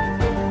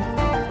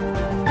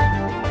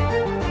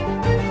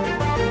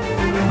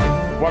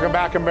 Welcome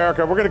back,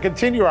 America. We're going to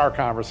continue our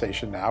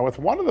conversation now with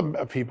one of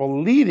the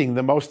people leading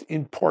the most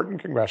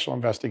important congressional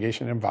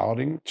investigation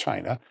involving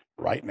China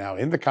right now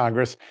in the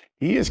Congress.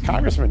 He is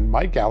Congressman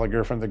Mike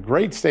Gallagher from the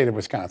great state of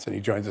Wisconsin.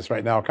 He joins us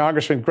right now.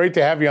 Congressman, great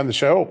to have you on the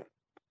show.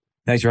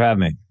 Thanks for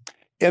having me.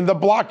 In the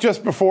block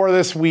just before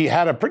this, we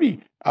had a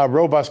pretty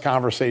robust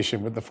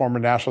conversation with the former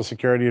National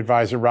Security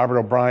Advisor, Robert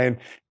O'Brien.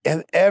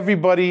 And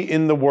everybody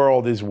in the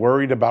world is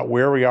worried about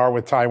where we are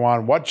with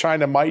Taiwan, what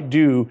China might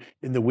do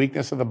in the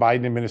weakness of the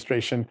Biden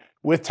administration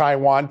with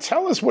Taiwan.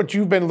 Tell us what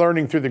you've been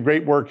learning through the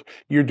great work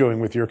you're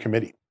doing with your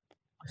committee.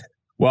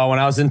 Well, when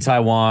I was in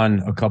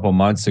Taiwan a couple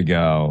months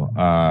ago,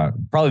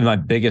 probably my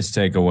biggest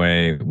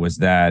takeaway was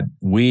that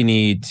we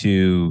need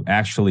to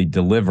actually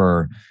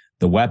deliver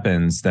the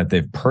weapons that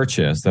they've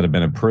purchased that have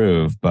been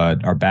approved,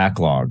 but are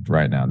backlogged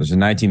right now. There's a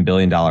 $19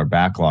 billion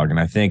backlog. And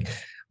I think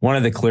one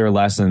of the clear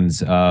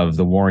lessons of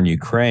the war in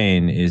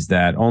Ukraine is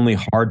that only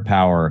hard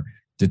power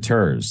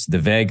deters. The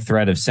vague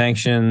threat of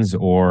sanctions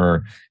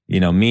or,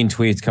 mean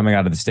tweets coming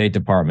out of the State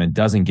Department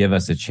doesn't give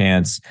us a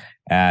chance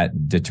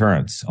at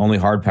deterrence. Only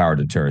hard power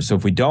deters. So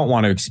if we don't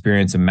want to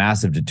experience a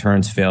massive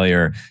deterrence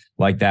failure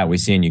like that we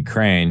see in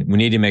Ukraine, we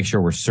need to make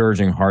sure we're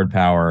surging hard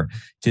power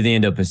to the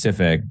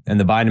Indo-Pacific. And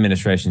the Biden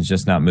administration is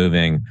just not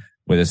moving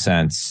with a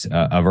sense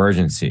of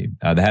urgency.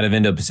 The head of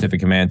Indo-Pacific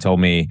Command told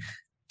me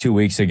 2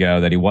 weeks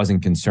ago that he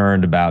wasn't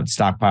concerned about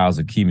stockpiles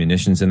of key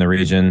munitions in the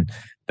region.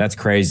 That's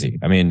crazy.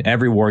 I mean,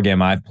 every war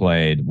game I've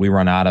played, we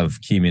run out of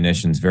key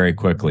munitions very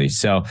quickly.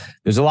 So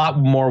there's a lot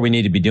more we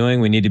need to be doing.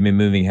 We need to be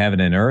moving heaven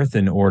and earth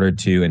in order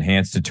to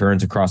enhance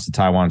deterrence across the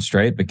Taiwan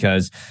Strait,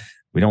 because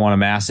we don't want a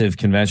massive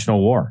conventional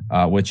war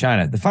with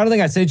China. The final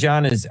thing I'd say,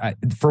 John, is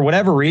for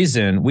whatever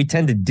reason, we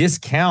tend to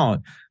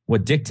discount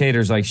what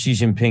dictators like Xi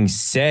Jinping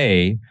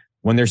say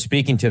when they're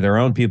speaking to their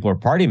own people or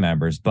party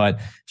members. But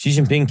Xi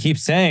Jinping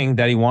keeps saying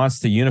that he wants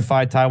to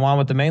unify Taiwan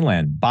with the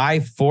mainland by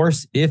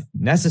force if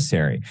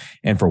necessary.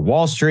 And for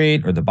Wall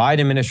Street or the Biden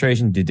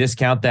administration to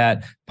discount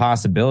that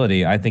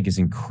possibility, I think is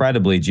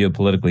incredibly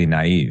geopolitically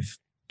naive.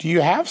 Do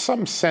you have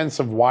some sense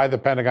of why the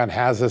Pentagon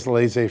has this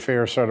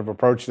laissez-faire sort of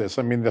approach to this?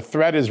 I mean, the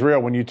threat is real.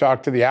 When you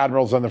talk to the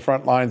admirals on the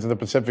front lines of the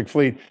Pacific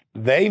Fleet,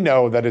 they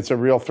know that it's a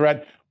real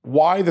threat.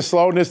 Why the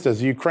slowness?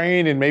 Does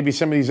Ukraine and maybe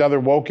some of these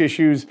other woke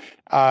issues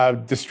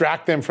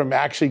distract them from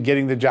actually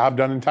getting the job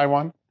done in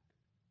Taiwan?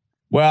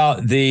 Well,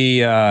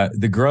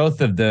 the growth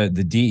of the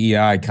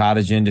DEI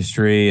cottage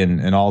industry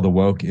and all the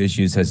woke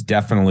issues has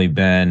definitely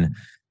been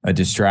a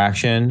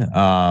distraction.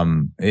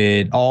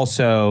 It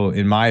also,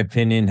 in my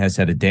opinion, has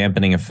had a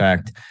dampening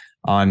effect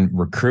on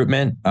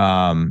recruitment.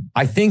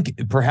 I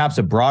think perhaps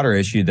a broader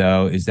issue,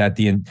 though, is that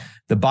the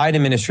Biden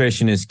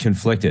administration is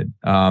conflicted.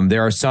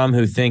 There are some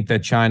who think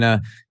that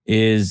China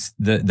is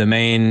the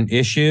main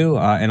issue,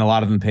 and a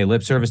lot of them pay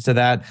lip service to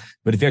that.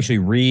 But if you actually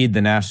read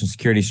the national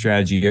security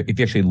strategy, if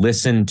you actually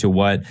listen to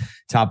what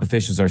top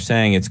officials are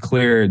saying, it's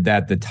clear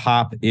that the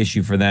top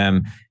issue for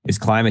them is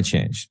climate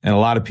change. And a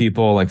lot of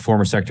people, like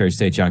former Secretary of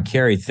State John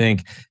Kerry,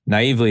 think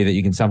naively that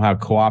you can somehow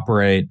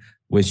cooperate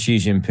with Xi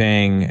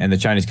Jinping and the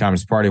Chinese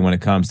Communist Party when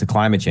it comes to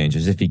climate change,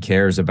 as if he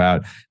cares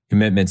about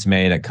commitments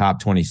made at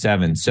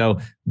COP27. So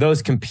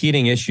those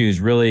competing issues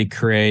really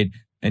create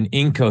an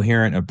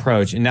incoherent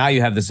approach. And now you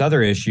have this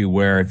other issue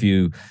where if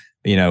you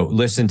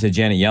listen to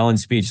Janet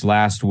Yellen's speech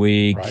last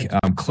week, right.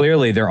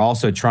 Clearly they're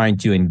also trying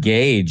to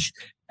engage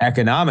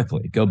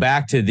economically, go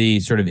back to the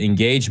sort of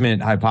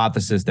engagement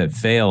hypothesis that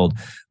failed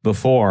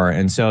before.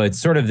 And so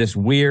it's sort of this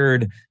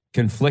weird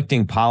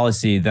conflicting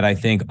policy that I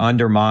think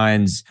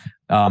undermines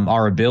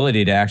our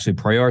ability to actually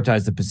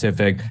prioritize the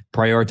Pacific,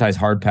 prioritize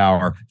hard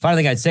power. Final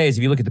thing I'd say is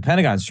if you look at the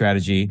Pentagon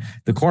strategy,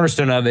 the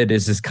cornerstone of it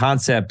is this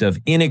concept of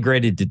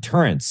integrated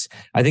deterrence.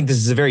 I think this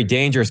is a very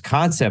dangerous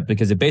concept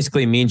because it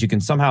basically means you can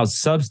somehow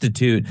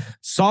substitute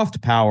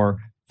soft power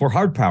for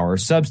hard power,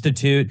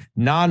 substitute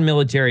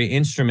non-military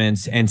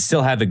instruments and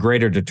still have a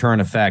greater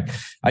deterrent effect.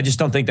 I just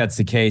don't think that's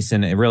the case.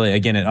 And it really,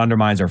 again, it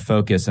undermines our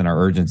focus and our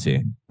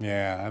urgency.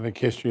 Yeah, I think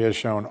history has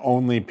shown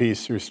only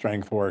peace through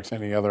strength works.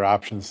 Any other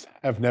options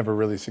have never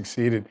really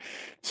succeeded.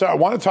 So I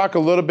want to talk a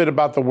little bit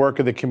about the work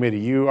of the committee.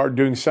 You are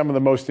doing some of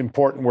the most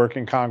important work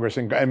in Congress.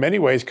 And in many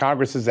ways,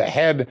 Congress is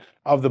ahead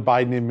of the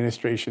Biden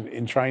administration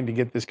in trying to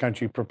get this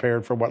country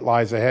prepared for what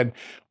lies ahead.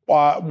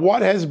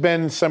 What has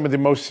been some of the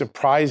most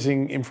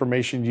surprising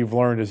information you've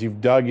learned as you've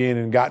dug in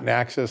and gotten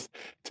access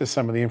to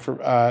some of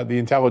the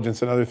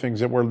intelligence and other things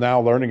that we're now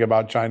learning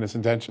about China's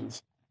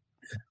intentions?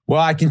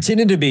 Well, I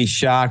continue to be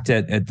shocked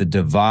at the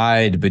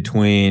divide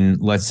between,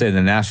 let's say,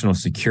 the national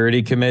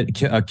security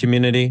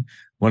community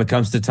when it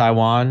comes to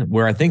Taiwan,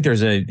 where I think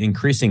there's an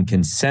increasing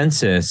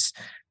consensus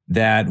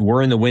that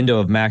we're in the window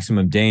of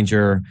maximum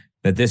danger,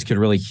 that this could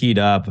really heat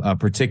up,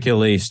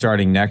 particularly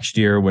starting next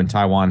year when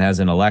Taiwan has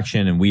an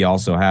election and we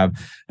also have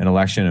an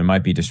election and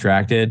might be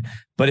distracted.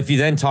 But if you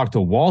then talk to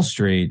Wall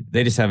Street,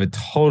 they just have a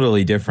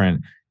totally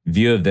different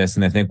view of this.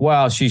 And they think,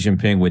 well, Xi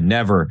Jinping would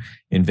never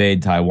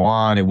invade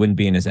Taiwan. It wouldn't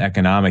be in his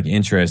economic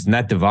interest. And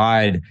that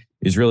divide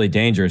is really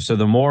dangerous. So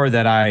the more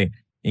that I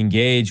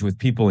engage with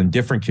people in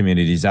different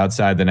communities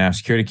outside the national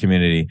security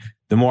community,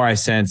 the more I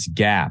sense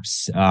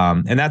gaps.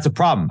 And that's a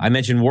problem. I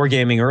mentioned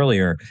wargaming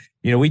earlier.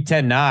 We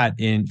tend not,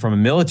 from a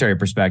military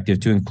perspective,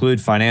 to include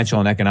financial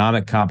and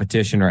economic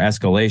competition or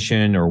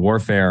escalation or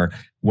warfare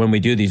when we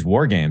do these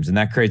war games. And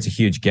that creates a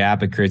huge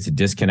gap. It creates a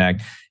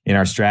disconnect in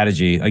our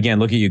strategy. Again,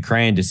 look at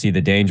Ukraine to see the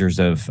dangers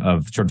of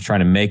sort of trying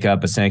to make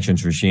up a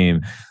sanctions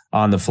regime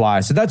on the fly.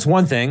 So that's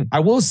one thing.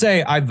 I will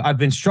say I've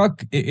been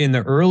struck in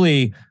the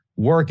early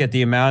work at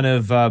the amount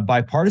of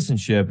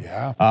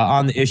bipartisanship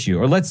on the issue.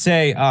 Or let's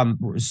say,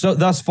 so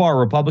thus far,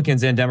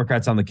 Republicans and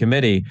Democrats on the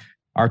committee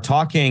are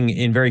talking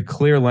in very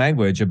clear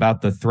language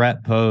about the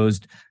threat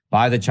posed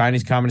by the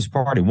Chinese Communist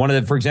Party.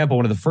 For example,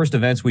 one of the first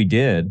events we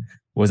did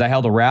was I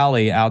held a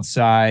rally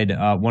outside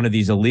one of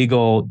these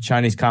illegal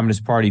Chinese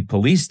Communist Party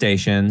police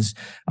stations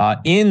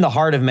in the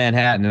heart of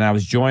Manhattan. And I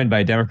was joined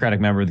by a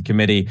Democratic member of the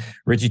committee,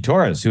 Richie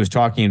Torres, who was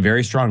talking in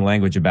very strong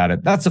language about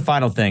it. That's the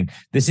final thing.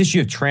 This issue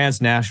of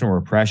transnational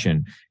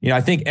repression. I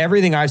think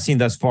everything I've seen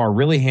thus far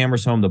really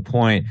hammers home the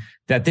point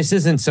that this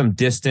isn't some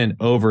distant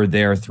over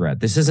there threat.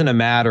 This isn't a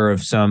matter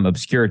of some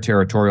obscure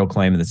territorial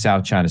claim in the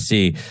South China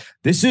Sea.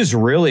 This is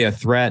really a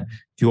threat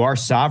to our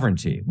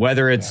sovereignty,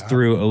 whether it's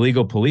through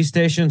illegal police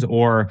stations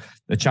or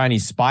the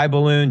Chinese spy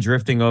balloon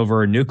drifting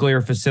over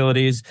nuclear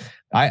facilities.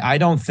 I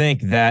don't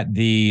think that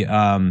the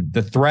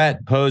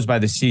threat posed by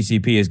the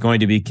CCP is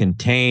going to be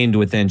contained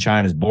within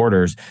China's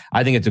borders.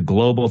 I think it's a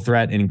global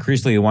threat, and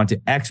increasingly they want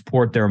to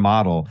export their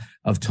model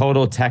of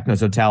total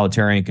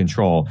techno-totalitarian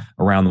control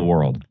around the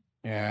world.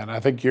 Yeah, and I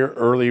think your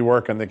early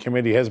work on the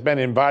committee has been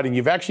inviting.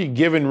 You've actually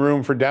given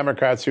room for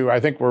Democrats who I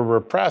think were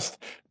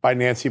repressed by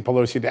Nancy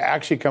Pelosi to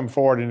actually come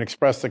forward and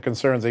express the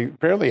concerns they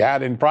apparently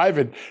had in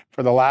private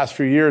for the last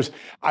few years.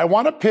 I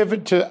want to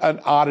pivot to an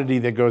oddity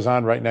that goes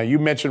on right now. You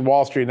mentioned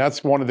Wall Street, and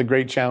that's one of the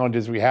great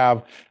challenges we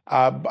have.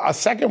 A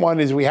second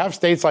one is we have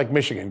states like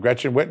Michigan,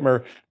 Gretchen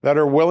Whitmer, that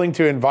are willing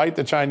to invite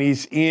the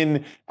Chinese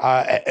in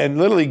and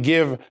literally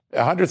give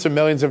hundreds of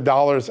millions of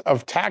dollars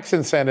of tax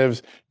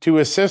incentives to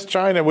assist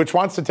China, which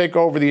wants to take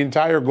over the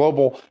entire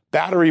global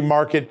battery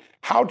market.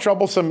 How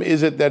troublesome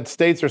is it that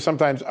states are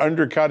sometimes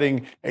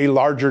undercutting a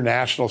larger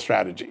national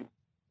strategy?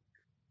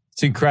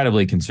 It's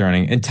incredibly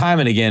concerning. And time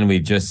and again,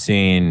 we've just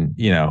seen,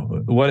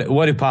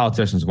 what do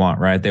politicians want,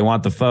 right? They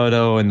want the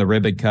photo and the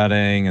ribbon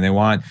cutting, and they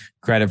want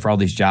credit for all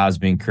these jobs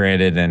being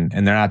created. And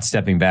they're not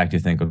stepping back to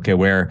think, okay,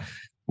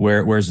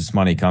 where's this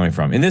money coming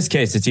from? In this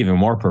case, it's even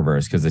more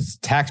perverse because it's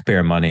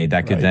taxpayer money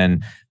that could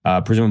then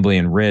presumably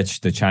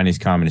enrich the Chinese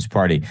Communist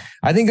Party.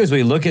 I think as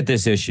we look at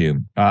this issue,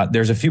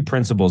 there's a few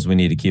principles we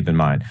need to keep in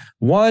mind.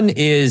 One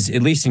is,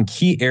 at least in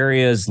key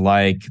areas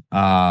like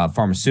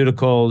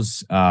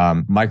pharmaceuticals,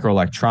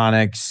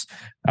 microelectronics,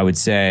 I would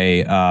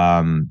say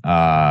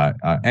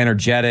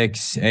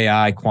energetics,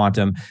 AI,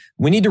 quantum,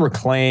 we need to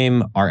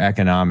reclaim our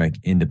economic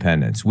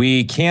independence.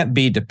 We can't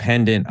be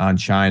dependent on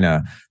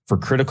China for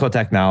critical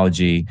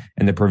technology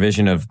and the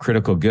provision of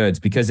critical goods,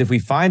 because if we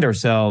find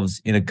ourselves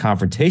in a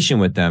confrontation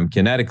with them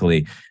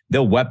kinetically,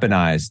 they'll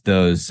weaponize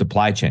those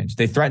supply chains.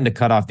 They threatened to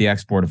cut off the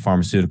export of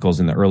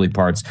pharmaceuticals in the early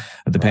parts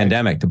of the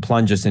pandemic to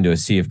plunge us into a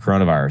sea of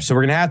coronavirus. So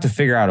we're going to have to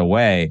figure out a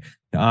way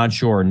to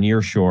onshore,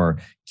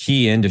 nearshore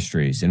key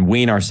industries and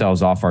wean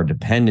ourselves off our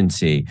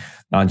dependency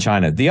on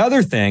China. The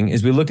other thing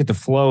is we look at the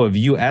flow of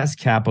U.S.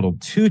 capital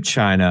to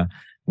China.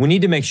 We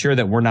need to make sure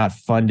that we're not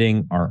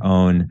funding our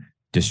own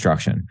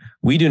destruction.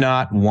 We do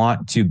not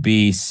want to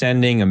be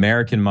sending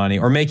American money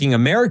or making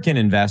American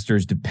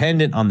investors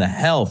dependent on the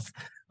health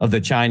of the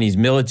Chinese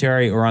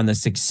military or on the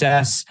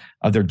success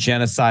of their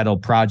genocidal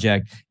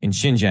project in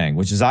Xinjiang,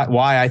 which is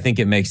why I think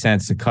it makes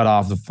sense to cut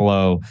off the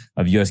flow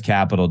of U.S.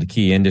 capital to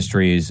key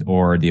industries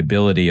or the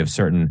ability of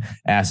certain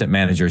asset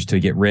managers to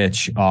get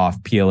rich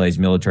off PLA's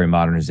military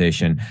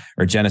modernization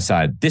or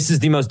genocide. This is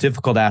the most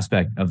difficult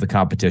aspect of the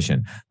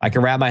competition. I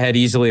can wrap my head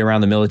easily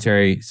around the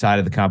military side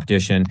of the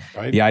competition.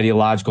 Right. The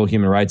ideological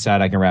human rights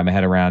side, I can wrap my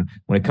head around.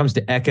 When it comes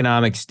to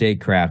economic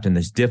statecraft and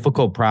this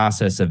difficult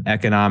process of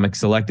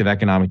selective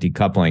economic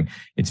decoupling,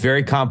 it's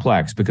very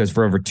complex because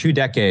for over 2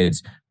 decades,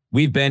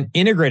 we've been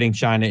integrating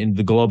China into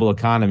the global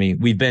economy.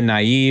 We've been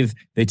naive.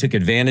 They took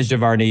advantage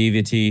of our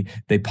naivety.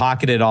 They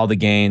pocketed all the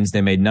gains.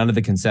 They made none of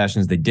the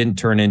concessions. They didn't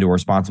turn into a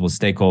responsible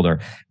stakeholder.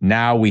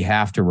 Now we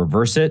have to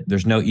reverse it.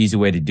 There's no easy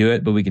way to do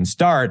it, but we can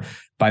start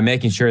by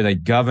making sure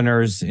that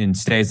governors in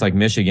states like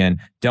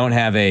Michigan don't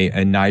have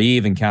a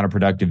naive and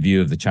counterproductive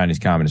view of the Chinese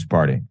Communist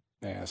Party.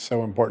 Yeah,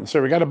 so important. So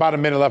we got about a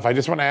minute left. I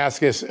just want to ask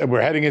this.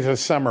 We're heading into the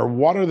summer.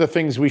 What are the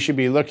things we should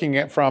be looking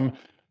at from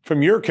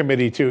your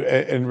committee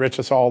to enrich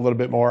us all a little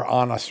bit more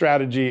on a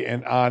strategy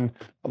and on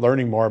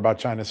learning more about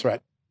China's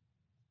threat?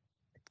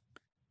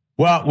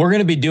 Well, we're going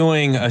to be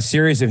doing a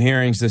series of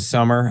hearings this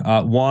summer.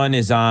 One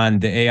is on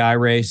the AI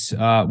race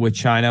with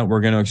China. We're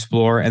going to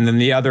explore. And then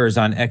the other is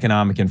on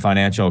economic and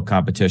financial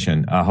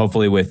competition,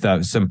 hopefully with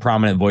some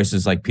prominent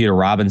voices like Peter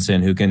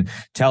Robinson, who can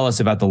tell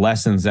us about the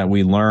lessons that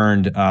we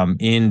learned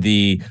in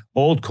the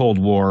old Cold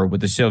War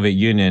with the Soviet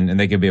Union, and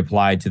they can be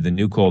applied to the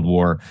new Cold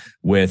War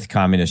with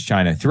communist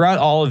China. Throughout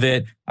all of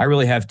it, I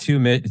really have two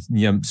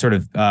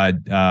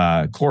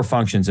core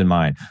functions in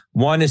mind.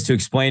 One is to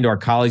explain to our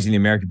colleagues and the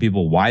American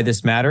people why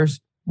this matters,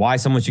 why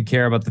someone should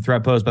care about the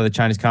threat posed by the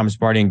Chinese Communist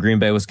Party in Green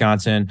Bay,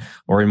 Wisconsin,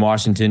 or in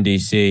Washington,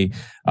 D.C.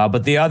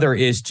 But the other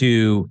is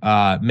to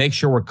make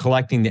sure we're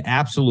collecting the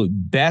absolute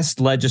best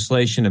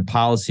legislation and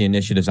policy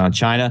initiatives on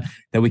China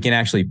that we can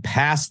actually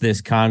pass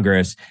this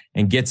Congress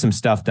and get some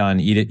stuff done,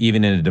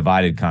 even in a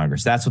divided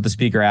Congress. That's what the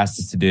Speaker asked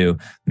us to do,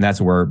 and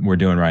that's what we're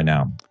doing right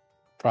now.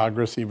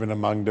 Progress even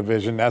among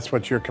division. That's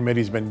what your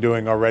committee's been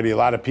doing already. A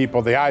lot of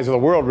people, the eyes of the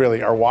world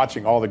really are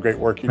watching all the great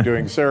work you're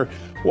doing. Sir,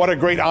 what a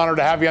great honor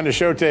to have you on the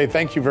show today.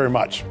 Thank you very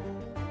much.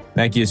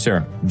 Thank you,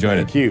 sir. Enjoyed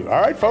it. Thank you.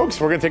 All right,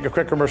 folks, we're going to take a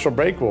quick commercial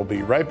break. We'll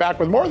be right back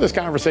with more of this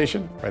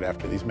conversation right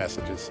after these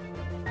messages.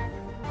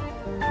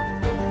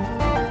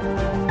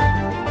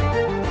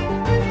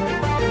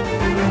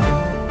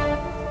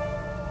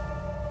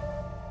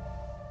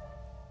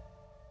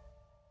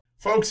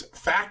 Folks,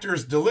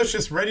 Factor's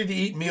delicious,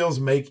 ready-to-eat meals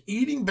make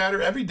eating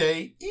better every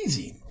day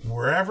easy.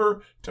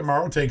 Wherever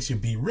tomorrow takes you,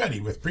 be ready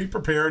with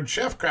pre-prepared,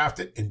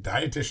 chef-crafted, and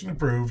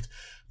dietitian-approved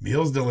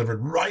meals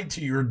delivered right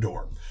to your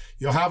door.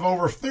 You'll have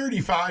over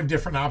 35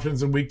 different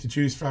options a week to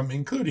choose from,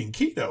 including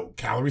keto,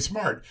 calorie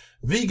smart,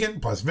 vegan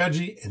plus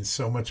veggie, and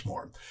so much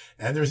more.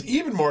 And there's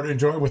even more to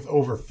enjoy with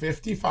over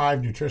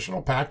 55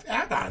 nutritional packed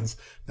add-ons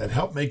that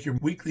help make your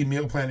weekly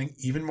meal planning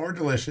even more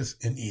delicious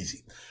and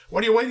easy.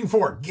 What are you waiting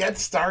for? Get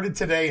started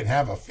today and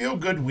have a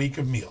feel-good week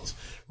of meals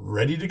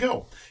ready to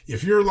go.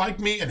 If you're like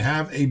me and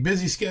have a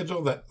busy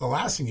schedule, that the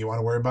last thing you want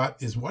to worry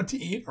about is what to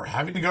eat or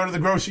having to go to the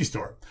grocery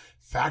store.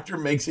 Factor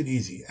makes it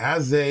easy,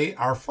 as they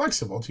are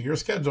flexible to your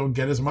schedule.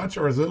 Get as much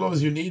or as little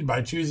as you need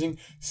by choosing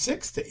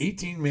 6 to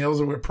 18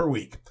 meals per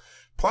week.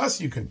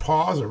 Plus, you can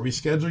pause or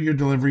reschedule your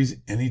deliveries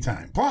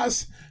anytime.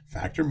 Plus,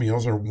 Factor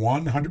meals are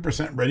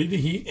 100% ready to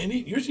heat and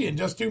eat, usually in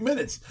just 2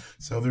 minutes.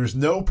 So there's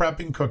no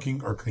prepping,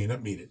 cooking, or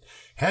cleanup needed.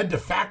 Head to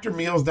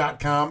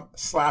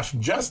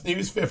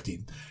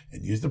factormeals.com/justnews50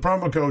 and use the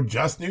promo code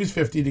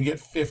justnews50 to get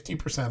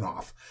 50%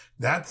 off.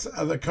 That's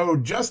the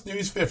code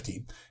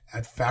justnews50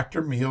 at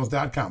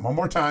factormeals.com. One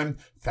more time,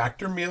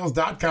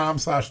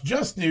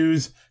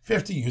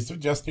 factormeals.com/justnews50. Use the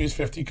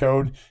justnews50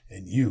 code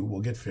and you will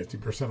get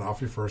 50%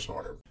 off your first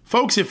order.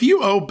 Folks, if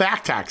you owe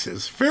back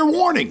taxes, fair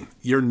warning,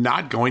 you're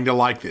not going to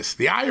like this.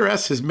 The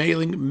IRS is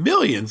mailing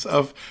millions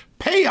of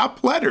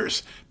pay-up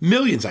letters.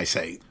 Millions, I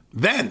say.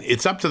 Then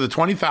it's up to the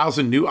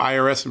 20,000 new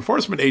IRS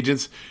enforcement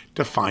agents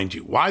to find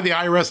you. Why the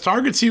IRS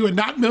targets you and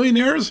not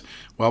millionaires?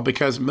 Well,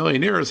 because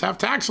millionaires have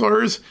tax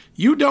lawyers.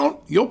 You don't,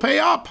 you'll pay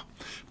up.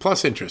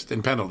 Plus interest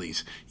and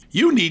penalties.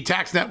 You need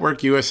Tax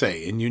Network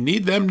USA, and you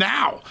need them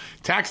now.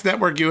 Tax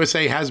Network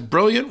USA has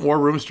brilliant war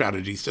room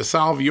strategies to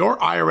solve your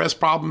IRS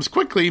problems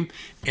quickly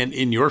and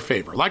in your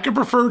favor. Like a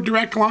preferred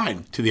direct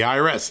line to the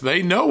IRS.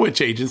 They know which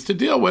agents to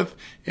deal with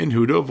and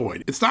who to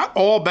avoid. It's not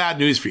all bad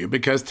news for you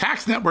because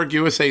Tax Network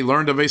USA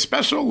learned of a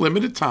special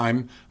limited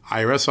time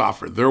IRS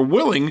offer. They're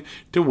willing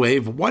to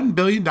waive $1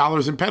 billion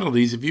in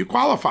penalties if you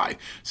qualify.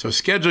 So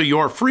schedule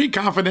your free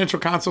confidential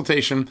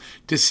consultation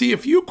to see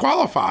if you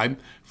qualify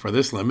for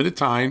this limited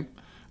time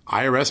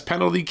IRS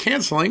penalty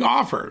canceling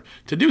offer.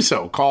 To do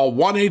so, call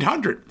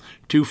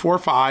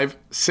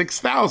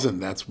 1-800-245-6000.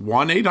 That's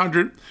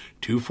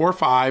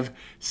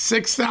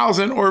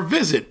 1-800-245-6000 or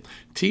visit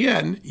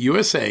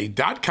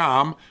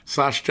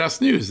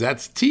tnusa.com/justnews.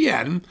 That's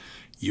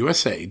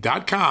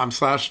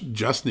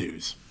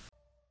tnusa.com/justnews.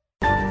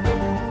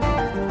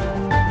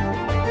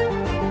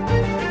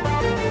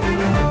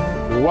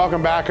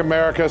 Welcome back,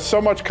 America.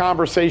 So much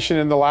conversation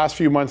in the last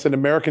few months at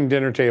American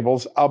dinner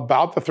tables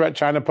about the threat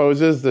China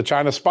poses, the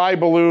China spy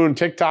balloon,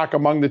 TikTok,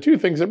 among the two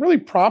things that really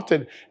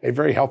prompted a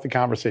very healthy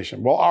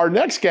conversation. Well, our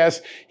next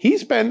guest,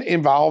 he's been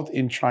involved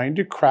in trying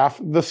to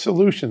craft the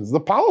solutions, the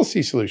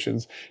policy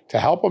solutions to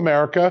help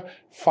America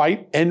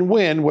fight and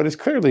win what is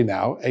clearly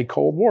now a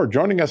Cold War.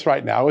 Joining us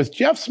right now is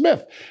Jeff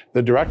Smith,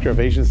 the Director of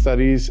Asian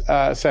Studies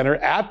Center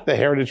at the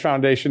Heritage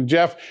Foundation.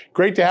 Jeff,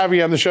 great to have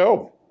you on the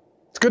show.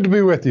 It's good to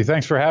be with you.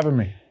 Thanks for having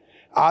me.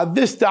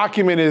 This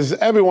document is,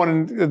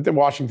 everyone in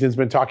Washington's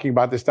been talking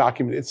about this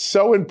document. It's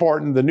so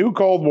important. The New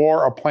Cold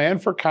War, a plan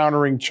for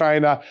countering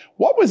China.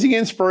 What was the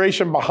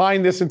inspiration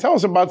behind this? And tell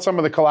us about some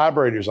of the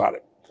collaborators on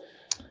it.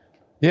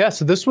 Yeah,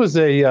 so this was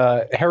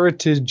a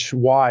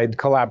heritage-wide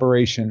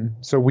collaboration.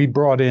 So we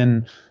brought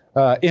in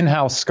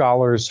in-house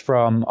scholars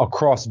from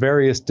across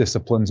various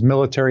disciplines,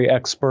 military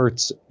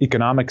experts,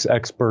 economics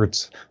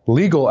experts,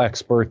 legal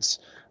experts,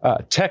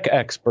 tech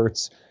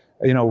experts.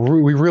 You know,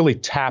 we really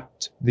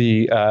tapped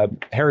the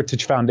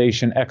Heritage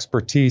Foundation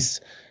expertise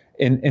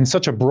in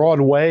such a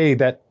broad way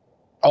that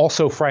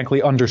also,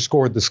 frankly,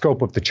 underscored the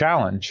scope of the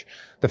challenge.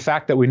 The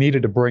fact that we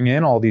needed to bring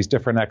in all these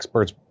different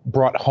experts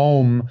brought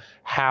home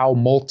how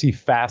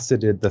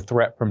multifaceted the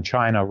threat from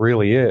China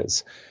really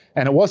is.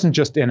 And it wasn't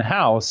just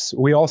in-house.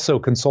 We also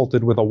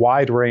consulted with a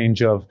wide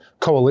range of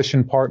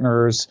coalition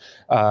partners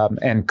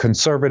and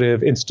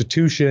conservative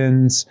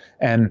institutions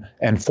and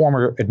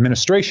former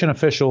administration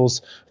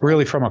officials,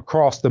 really from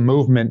across the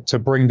movement, to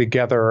bring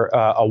together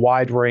a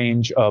wide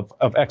range of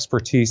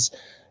expertise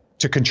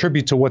to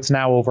contribute to what's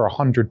now over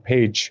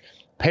 100-page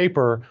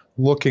paper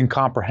looking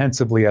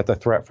comprehensively at the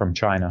threat from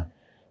China.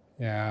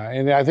 Yeah,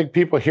 and I think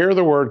people hear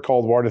the word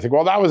Cold War and they think,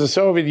 well, that was the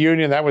Soviet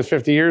Union, that was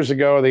 50 years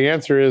ago. The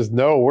answer is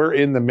no, we're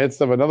in the midst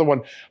of another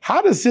one.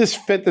 How does this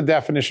fit the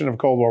definition of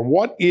Cold War?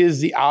 What is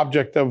the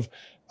object of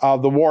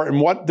the war,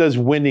 and what does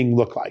winning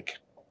look like?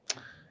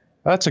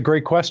 That's a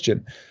great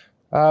question.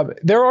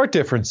 There are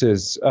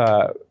differences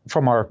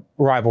from our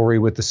rivalry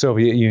with the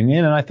Soviet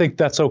Union, and I think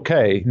that's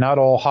okay. Not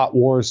all hot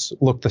wars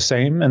look the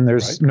same, and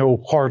there's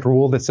no hard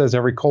rule that says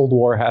every Cold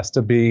War has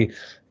to be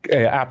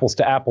apples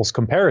to apples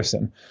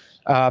comparison.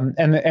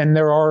 And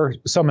there are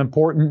some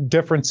important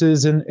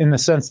differences in the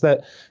sense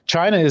that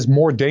China is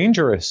more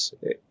dangerous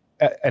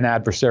an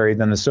adversary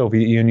than the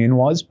Soviet Union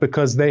was,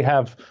 because they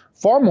have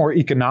far more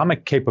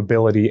economic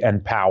capability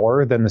and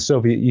power than the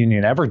Soviet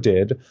Union ever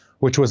did,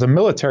 which was a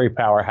military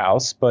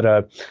powerhouse,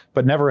 but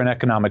never an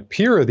economic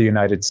peer of the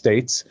United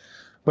States.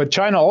 But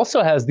China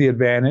also has the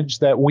advantage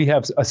that we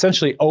have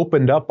essentially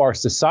opened up our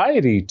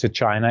society to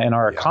China and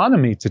our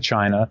economy to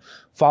China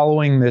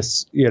following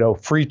this,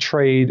 free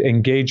trade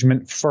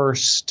engagement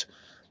first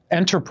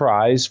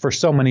enterprise for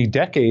so many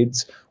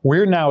decades.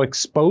 We're now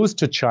exposed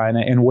to China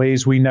in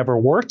ways we never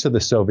were to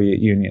the Soviet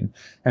Union.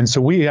 And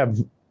so we have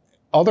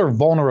other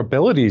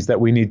vulnerabilities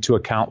that we need to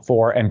account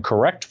for and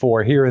correct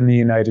for here in the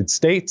United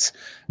States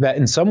that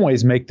in some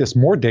ways make this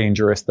more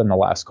dangerous than the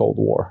last Cold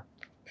War.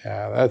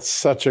 Yeah, that's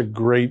such a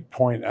great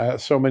point.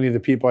 So many of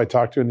the people I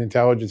talk to in the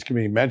intelligence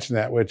community mention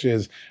that, which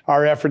is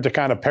our effort to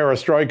kind of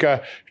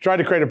perestroika, try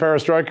to create a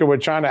perestroika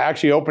with China,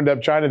 actually opened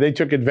up China. They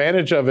took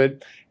advantage of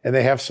it, and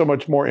they have so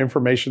much more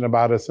information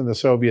about us than the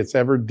Soviets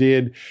ever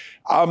did.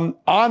 On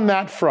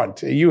that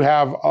front, you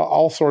have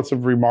all sorts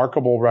of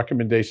remarkable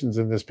recommendations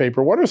in this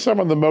paper. What are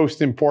some of the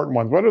most important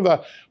ones? What are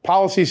the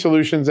policy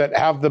solutions that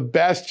have the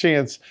best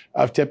chance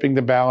of tipping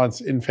the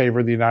balance in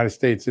favor of the United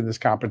States in this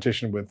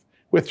competition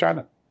with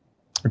China?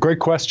 A great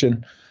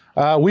question.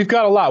 We've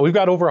got a lot. We've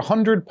got over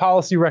 100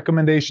 policy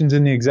recommendations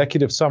in the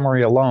executive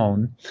summary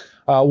alone.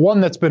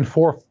 One that's been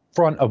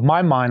forefront of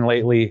my mind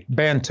lately,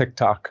 ban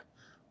TikTok.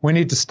 We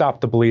need to stop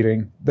the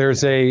bleeding.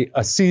 There's a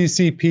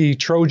CCP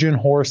Trojan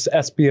horse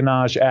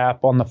espionage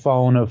app on the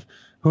phone of,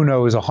 who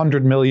knows,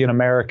 100 million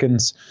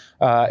Americans.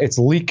 It's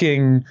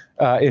leaking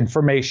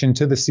information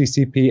to the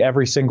CCP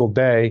every single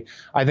day.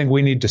 I think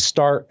we need to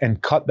start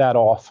and cut that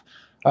off.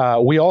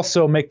 We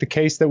also make the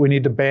case that we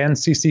need to ban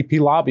CCP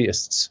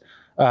lobbyists.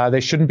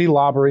 They shouldn't be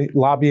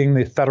lobbying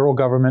the federal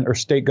government or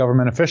state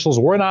government officials.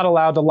 We're not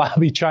allowed to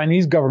lobby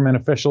Chinese government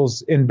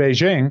officials in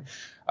Beijing.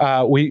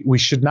 We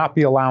should not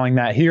be allowing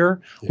that here.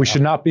 Yeah. We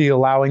should not be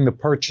allowing the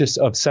purchase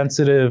of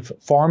sensitive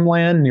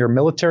farmland near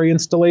military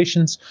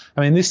installations. I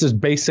mean, this is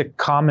basic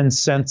common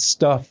sense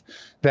stuff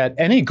that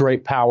any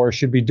great power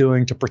should be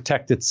doing to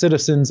protect its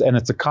citizens and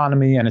its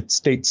economy and its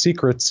state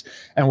secrets.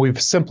 And we've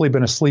simply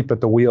been asleep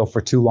at the wheel for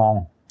too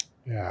long.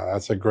 Yeah,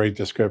 that's a great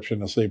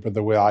description, asleep at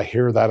the wheel. I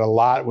hear that a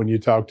lot when you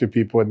talk to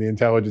people in the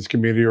intelligence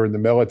community or in the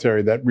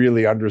military that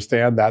really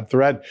understand that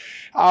threat.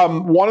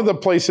 One of the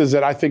places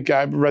that I think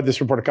I've read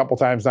this report a couple of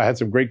times, and I had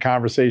some great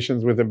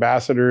conversations with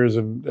ambassadors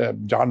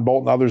and John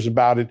Bolton and others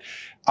about it.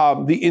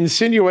 the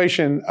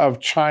insinuation of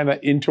China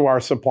into our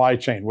supply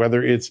chain,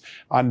 whether it's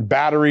on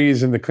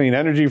batteries in the clean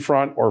energy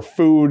front or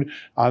food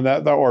on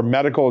that, or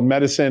medical and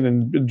medicine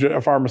and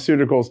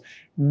pharmaceuticals,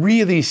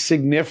 really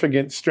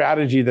significant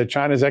strategy that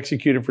China's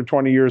executed for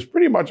 20 years,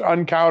 pretty much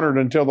uncountered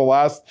until the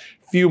last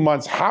few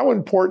months. How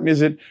important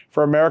is it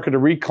for America to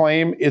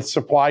reclaim its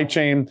supply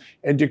chain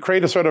and to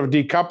create a sort of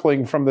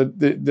decoupling from the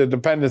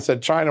dependence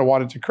that China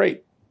wanted to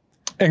create?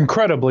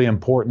 Incredibly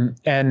important.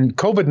 And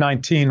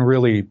COVID-19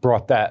 really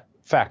brought that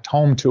fact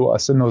home to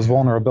us and those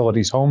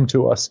vulnerabilities home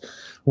to us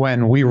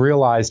when we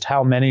realized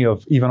how many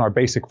of even our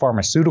basic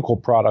pharmaceutical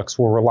products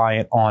were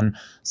reliant on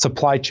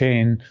supply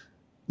chain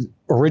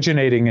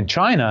originating in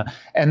China,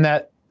 and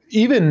that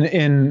even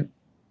in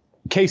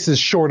cases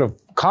short of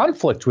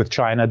conflict with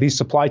China, these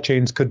supply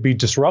chains could be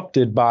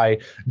disrupted by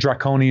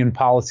draconian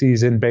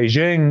policies in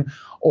Beijing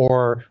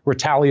or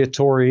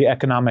retaliatory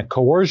economic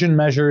coercion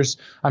measures.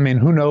 I mean,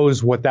 who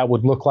knows what that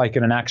would look like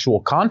in an actual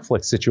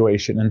conflict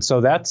situation. And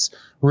so that's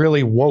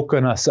really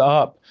woken us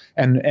up.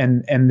 And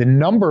the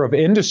number of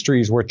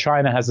industries where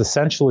China has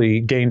essentially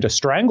gained a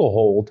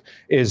stranglehold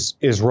is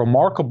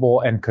remarkable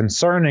and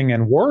concerning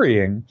and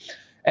worrying.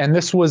 And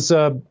this was,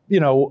 an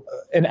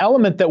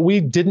element that we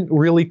didn't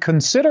really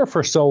consider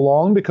for so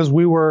long because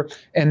we were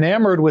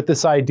enamored with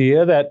this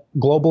idea that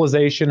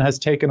globalization has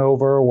taken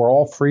over. We're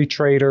all free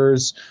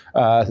traders.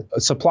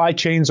 Supply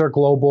chains are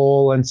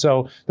global. And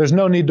so there's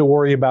no need to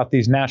worry about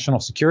these national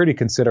security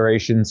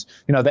considerations.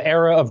 You know, the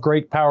era of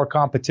great power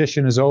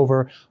competition is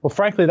over. Well,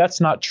 frankly,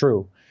 that's not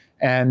true.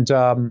 And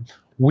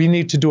we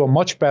need to do a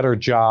much better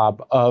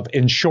job of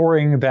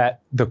ensuring that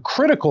the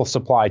critical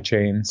supply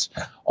chains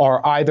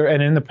are either,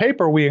 and in the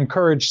paper we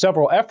encourage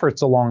several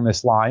efforts along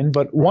this line,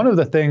 but one of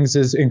the things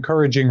is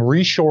encouraging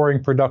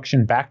reshoring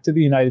production back to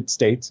the United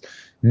States,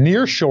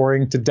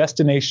 nearshoring to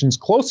destinations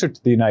closer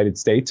to the United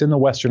States in the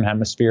Western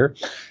Hemisphere,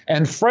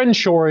 and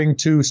friendshoring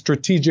to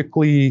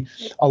strategically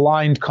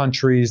aligned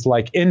countries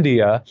like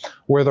India,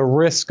 where the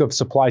risk of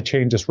supply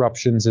chain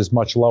disruptions is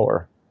much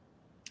lower.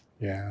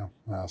 Yeah,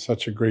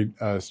 such a great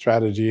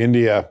strategy.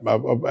 India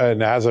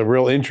and has a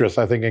real interest,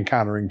 I think, in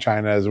countering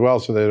China as well.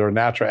 So they're a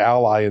natural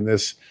ally in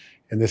this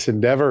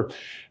endeavor.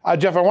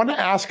 Jeff, I want to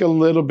ask a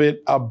little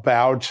bit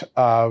about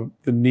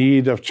the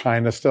need of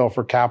China still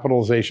for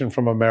capitalization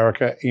from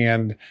America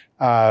and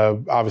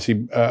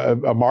obviously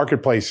a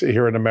marketplace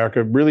here in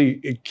America,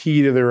 really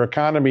key to their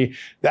economy.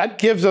 That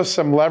gives us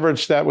some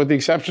leverage that, with the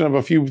exception of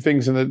a few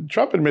things in the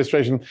Trump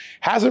administration,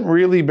 hasn't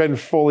really been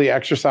fully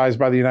exercised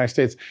by the United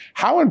States.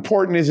 How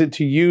important is it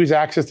to use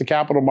access to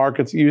capital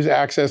markets, use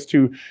access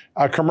to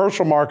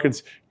commercial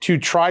markets to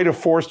try to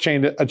force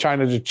China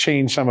to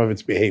change some of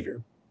its behavior?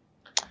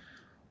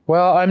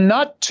 Well, I'm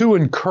not too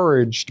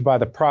encouraged by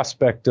the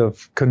prospect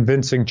of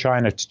convincing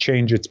China to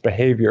change its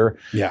behavior.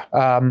 Yeah.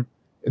 I'm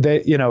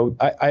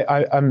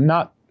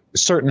not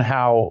certain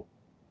how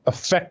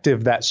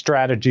effective that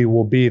strategy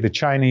will be. The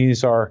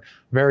Chinese are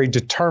very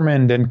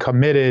determined and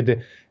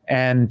committed.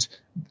 And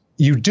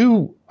you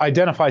do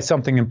identify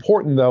something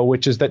important, though,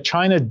 which is that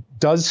China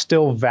does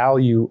still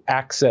value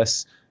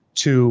access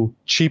to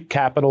cheap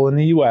capital in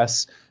the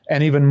U.S.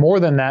 And even more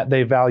than that,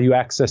 they value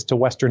access to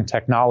Western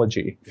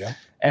technology. Yeah.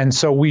 And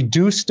so we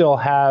do still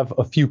have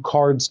a few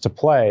cards to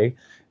play.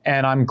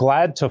 And I'm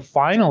glad to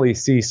finally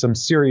see some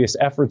serious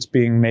efforts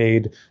being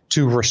made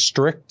to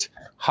restrict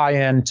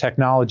high-end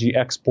technology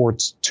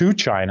exports to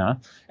China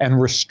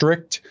and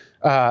restrict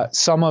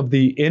some of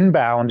the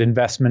inbound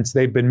investments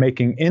they've been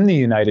making in the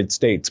United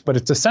States. But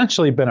it's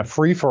essentially been a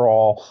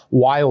free-for-all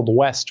Wild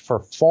West for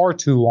far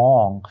too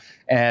long.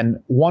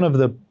 And one of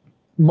the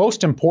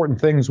most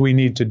important things we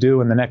need to do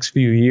in the next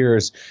few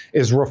years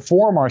is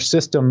reform our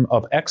system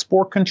of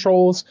export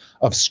controls,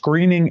 of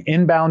screening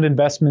inbound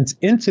investments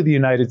into the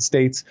United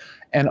States,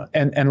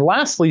 and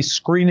lastly,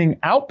 screening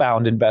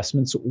outbound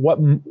investments, what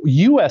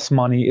U.S.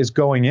 money is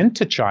going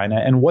into China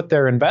and what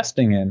they're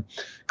investing in.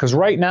 Because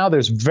right now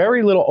there's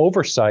very little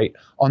oversight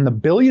on the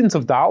billions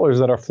of dollars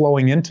that are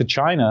flowing into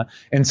China,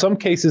 in some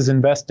cases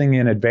investing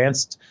in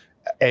advanced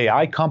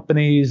AI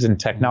companies and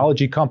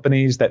technology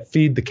companies that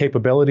feed the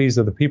capabilities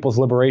of the People's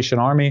Liberation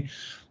Army.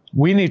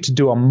 We need to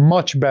do a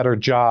much better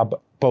job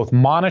both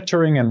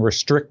monitoring and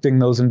restricting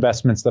those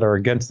investments that are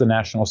against the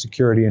national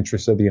security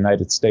interests of the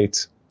United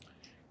States.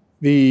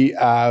 The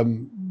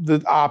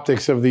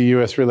optics of the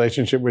U.S.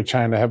 relationship with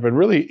China have been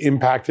really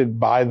impacted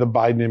by the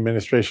Biden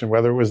administration,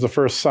 whether it was the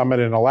first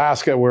summit in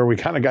Alaska, where we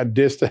kind of got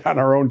dissed on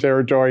our own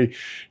territory,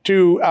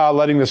 to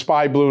letting the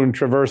spy balloon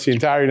traverse the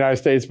entire United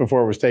States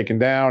before it was taken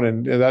down,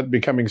 and that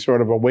becoming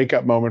sort of a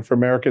wake-up moment for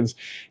Americans.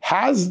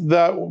 Has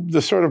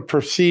the sort of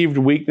perceived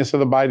weakness of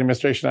the Biden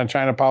administration on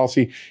China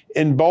policy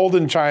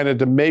emboldened China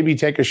to maybe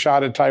take a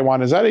shot at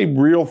Taiwan? Is that a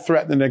real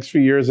threat in the next few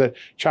years, that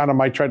China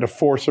might try to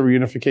force a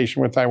reunification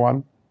with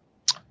Taiwan?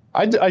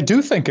 I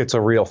do think it's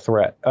a real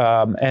threat.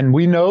 And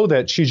we know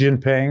that Xi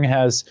Jinping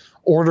has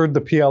ordered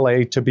the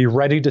PLA to be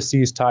ready to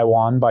seize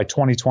Taiwan by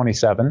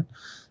 2027.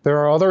 There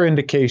are other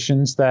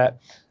indications that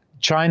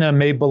China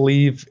may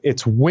believe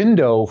its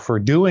window for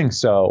doing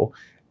so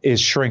is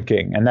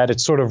shrinking and that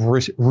it's sort of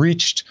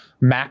reached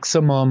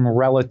maximum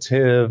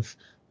relative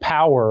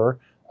power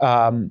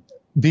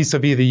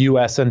vis-a-vis the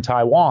U.S. and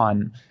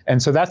Taiwan.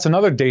 And so that's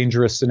another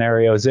dangerous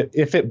scenario, is that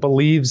if it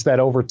believes that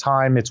over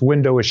time its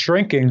window is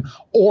shrinking,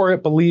 or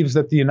it believes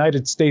that the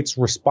United States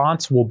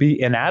response will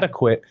be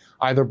inadequate,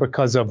 either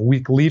because of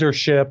weak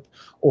leadership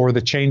or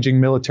the changing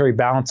military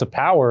balance of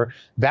power,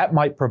 that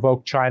might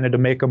provoke China to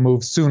make a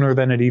move sooner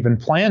than it even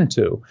planned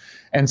to.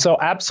 And so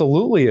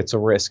absolutely it's a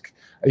risk.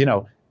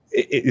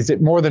 Is it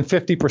more than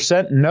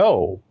 50%?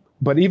 No.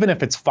 But even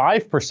if it's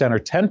 5% or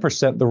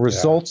 10%, the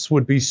results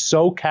would be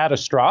so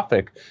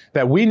catastrophic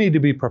that we need to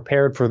be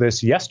prepared for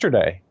this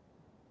yesterday.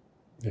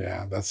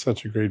 Yeah, that's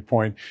such a great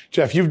point.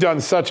 Jeff, you've done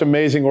such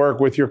amazing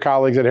work with your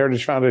colleagues at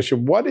Heritage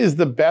Foundation. What is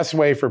the best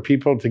way for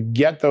people to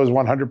get those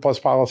 100 plus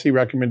policy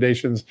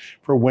recommendations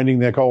for winning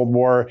the Cold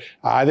War?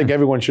 I think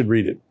everyone should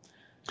read it.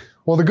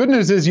 Well, the good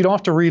news is you don't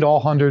have to read all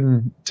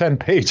 110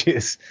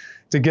 pages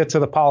to get to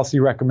the policy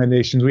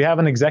recommendations. We have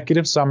an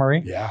executive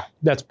summary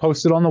that's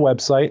posted on the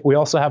website. We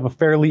also have a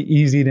fairly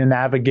easy to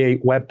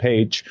navigate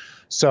webpage,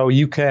 so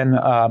you can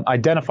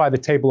identify the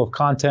table of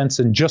contents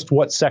and just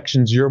what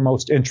sections you're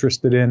most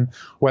interested in,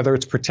 whether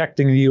it's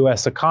protecting the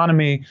U.S.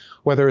 economy,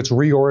 whether it's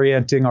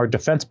reorienting our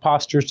defense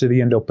postures to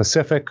the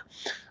Indo-Pacific,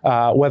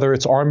 whether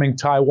it's arming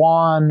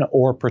Taiwan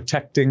or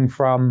protecting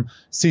from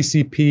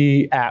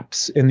CCP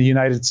apps in the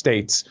United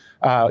States.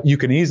 You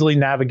can easily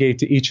navigate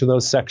to each of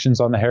those sections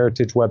on the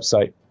Heritage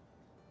website.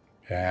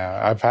 Yeah,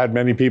 I've had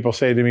many people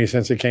say to me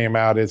since it came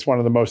out, it's one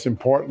of the most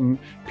important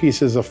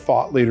pieces of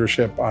thought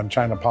leadership on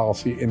China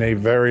policy in a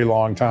very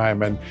long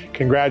time. And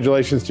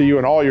congratulations to you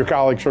and all your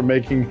colleagues for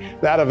making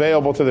that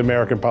available to the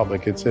American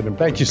public. It's an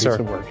important piece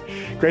of work.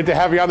 Great to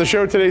have you on the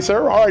show today,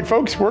 sir. All right,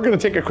 folks, we're going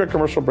to take a quick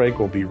commercial break.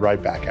 We'll be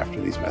right back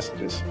after these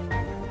messages.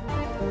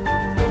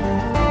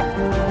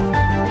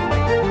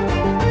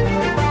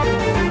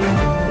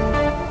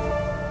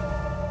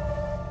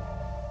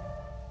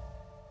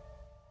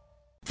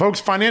 Folks,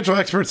 financial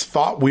experts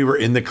thought we were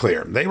in the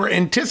clear. They were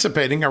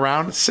anticipating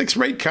around 6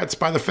 rate cuts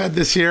by the Fed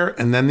this year,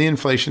 and then the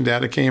inflation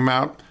data came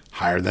out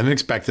higher than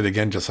expected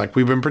again, just like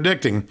we've been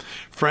predicting.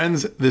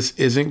 Friends, this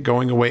isn't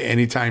going away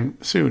anytime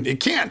soon. It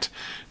can't.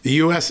 The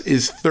U.S.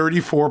 is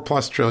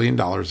 $34+ trillion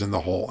in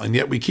the hole, and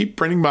yet we keep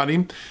printing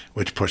money,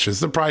 which pushes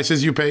the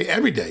prices you pay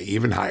every day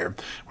even higher,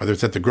 whether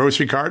it's at the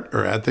grocery cart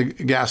or at the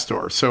gas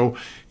store. So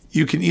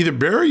you can either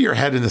bury your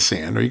head in the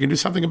sand or you can do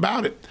something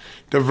about it.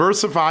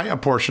 Diversify a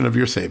portion of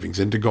your savings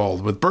into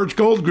gold with Birch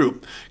Gold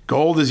Group.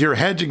 Gold is your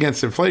hedge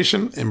against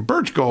inflation, and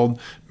Birch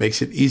Gold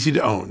makes it easy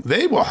to own.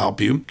 They will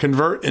help you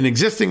convert an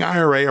existing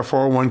IRA or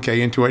 401k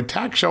into a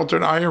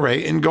tax-sheltered IRA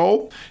in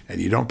gold, and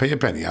you don't pay a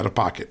penny out of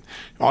pocket.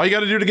 All you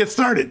got to do to get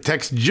started,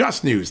 text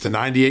Just News to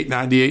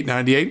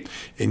 989898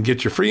 and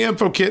get your free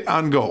info kit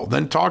on gold.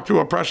 Then talk to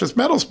a precious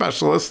metal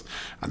specialist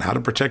on how to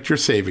protect your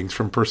savings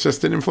from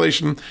persistent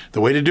inflation.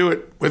 The way to do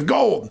it with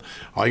gold.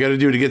 All you got to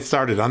do to get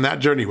started on that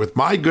journey with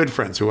my good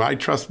friends who I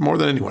trust more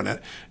than anyone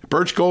at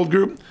Birch Gold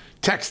Group,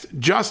 text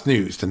Just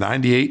News to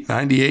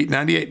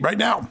 989898 right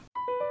now.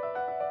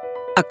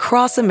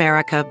 Across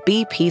America,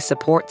 BP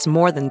supports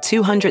more than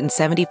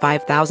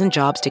 275,000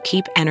 jobs to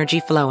keep energy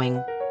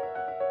flowing.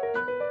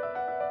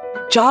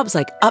 Jobs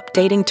like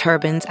updating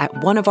turbines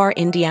at one of our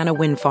Indiana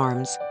wind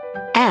farms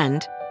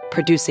and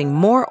producing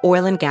more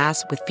oil and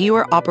gas with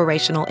fewer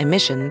operational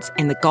emissions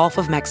in the Gulf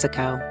of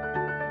Mexico.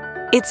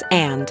 It's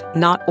and,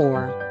 not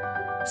or.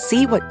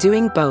 See what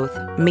doing both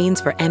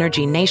means for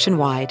energy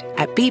nationwide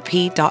at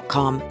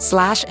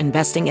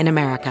bp.com/investing in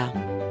America.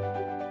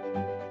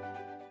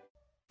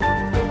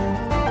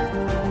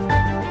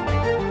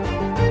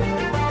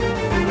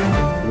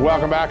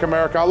 Welcome back,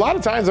 America. A lot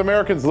of times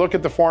Americans look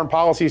at the foreign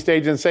policy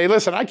stage and say,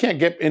 listen, I can't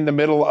get in the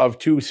middle of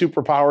two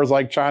superpowers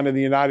like China and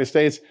the United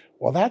States.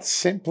 Well, that's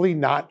simply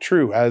not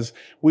true. As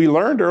we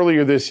learned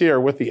earlier this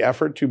year with the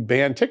effort to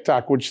ban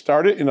TikTok, which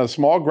started in a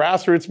small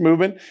grassroots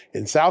movement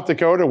in South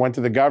Dakota, went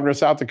to the governor of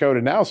South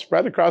Dakota, now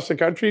spread across the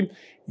country.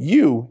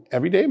 You,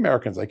 everyday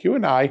Americans like you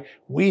and I,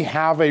 we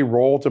have a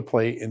role to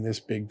play in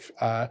this big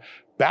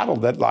battle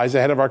that lies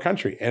ahead of our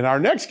country. And our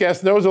next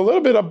guest knows a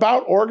little bit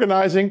about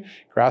organizing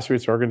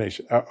grassroots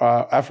organization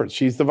efforts.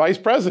 She's the vice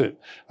president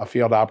of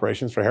field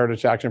operations for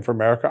Heritage Action for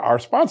America, our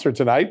sponsor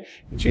tonight.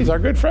 And she's our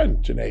good friend,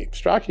 Janae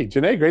Strachey.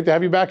 Janae, great to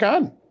have you back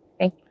on.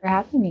 Thank you for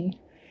having me.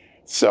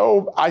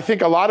 So I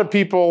think a lot of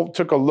people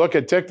took a look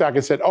at TikTok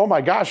and said, oh my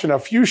gosh, in a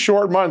few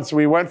short months,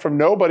 we went from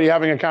nobody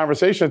having a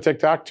conversation on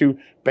TikTok to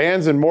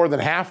bans in more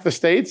than half the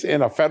states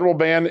and a federal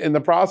ban in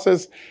the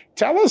process.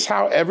 Tell us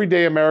how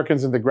everyday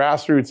Americans in the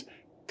grassroots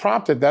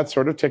prompted that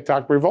sort of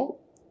TikTok revolt.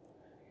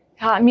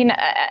 I mean,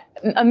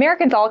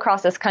 Americans all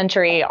across this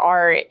country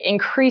are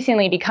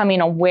increasingly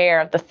becoming aware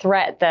of the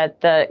threat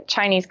that the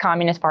Chinese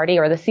Communist Party,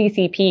 or the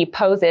CCP,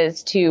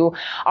 poses to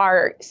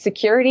our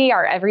security,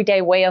 our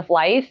everyday way of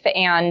life.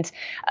 And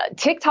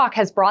TikTok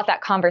has brought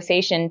that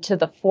conversation to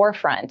the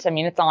forefront. I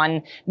mean, it's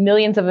on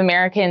millions of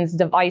Americans'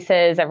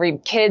 devices,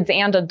 kids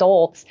and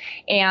adults.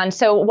 And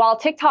so while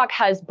TikTok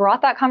has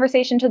brought that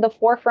conversation to the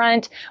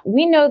forefront,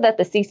 we know that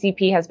the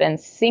CCP has been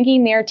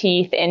sinking their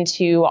teeth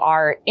into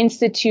our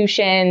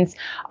institutions,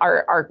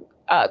 our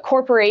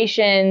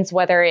corporations,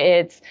 whether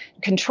it's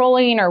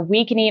controlling or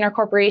weakening our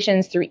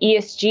corporations through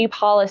ESG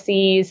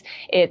policies,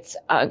 it's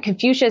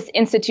Confucius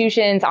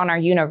institutions on our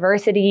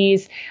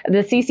universities. The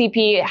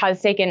CCP has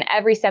taken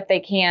every step they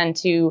can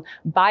to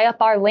buy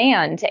up our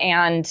land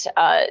and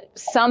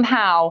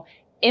somehow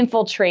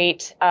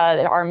infiltrate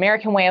our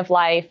American way of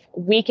life,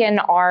 weaken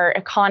our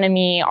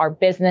economy, our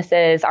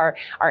businesses, our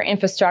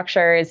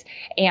infrastructures,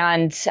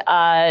 and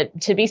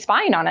to be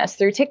spying on us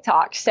through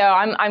TikTok. So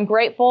I'm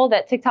grateful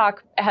that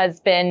TikTok has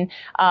been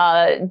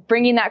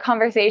bringing that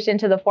conversation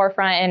to the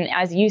forefront. And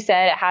as you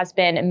said, it has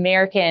been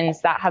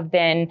Americans that have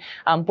been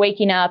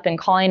waking up and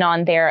calling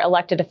on their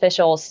elected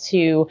officials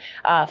to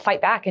fight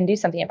back and do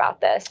something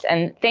about this.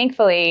 And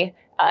thankfully,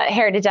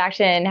 Heritage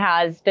Action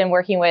has been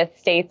working with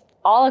states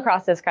all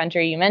across this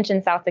country. You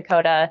mentioned South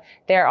Dakota.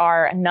 There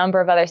are a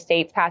number of other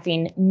states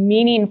passing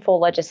meaningful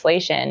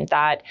legislation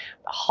that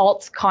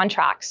halts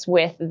contracts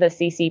with the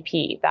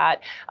CCP,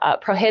 that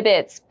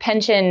prohibits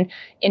pension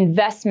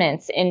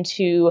investments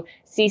into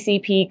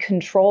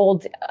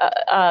CCP-controlled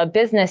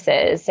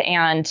businesses,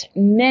 and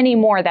many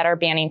more that are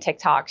banning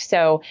TikTok.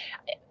 So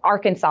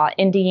Arkansas,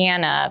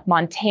 Indiana,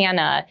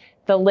 Montana,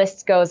 the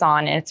list goes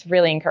on, and it's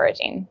really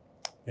encouraging.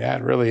 Yeah,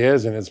 it really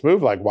is. And it's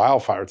moved like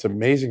wildfire. It's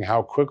amazing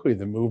how quickly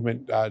the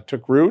movement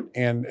took root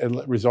and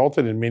it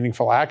resulted in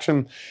meaningful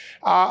action.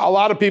 A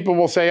lot of people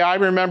will say, I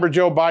remember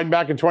Joe Biden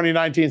back in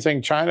 2019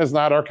 saying, China's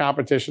not our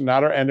competition,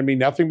 not our enemy,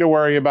 nothing to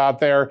worry about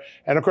there.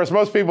 And of course,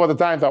 most people at the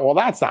time thought, well,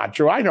 that's not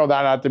true. I know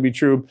that not to be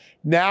true.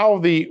 Now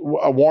the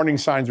warning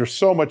signs are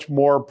so much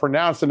more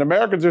pronounced. And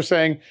Americans are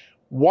saying,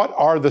 what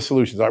are the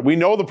solutions? We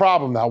know the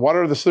problem now. What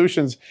are the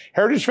solutions?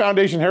 Heritage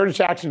Foundation,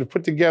 Heritage Action have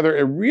put together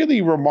a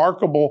really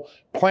remarkable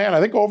plan. I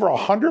think over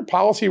 100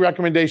 policy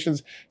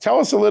recommendations.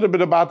 Tell us a little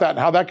bit about that and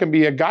how that can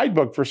be a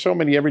guidebook for so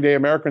many everyday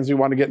Americans who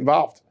want to get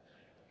involved.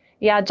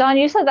 Yeah, John,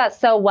 you said that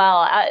so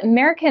well.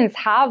 Americans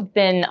have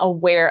been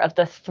aware of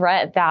the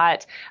threat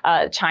that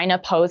China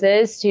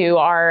poses to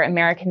our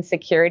American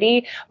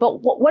security.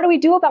 But what do we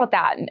do about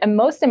that? And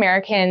most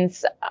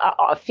Americans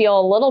feel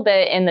a little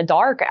bit in the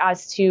dark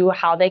as to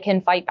how they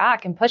can fight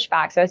back and push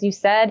back. So as you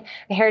said,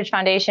 the Heritage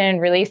Foundation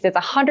released its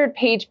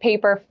 100-page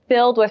paper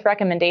filled with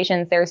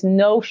recommendations. There's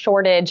no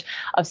shortage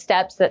of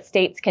steps that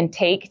states can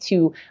take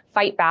to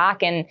fight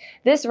back. And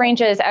this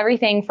ranges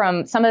everything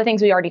from some of the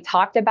things we already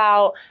talked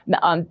about,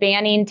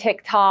 banning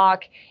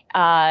TikTok,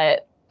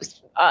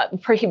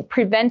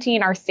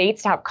 preventing our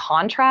states to have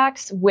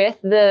contracts with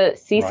the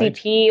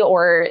CCP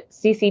or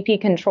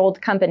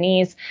CCP-controlled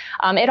companies.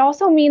 It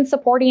also means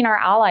supporting our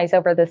allies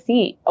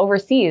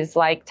overseas,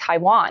 like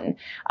Taiwan,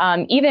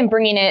 even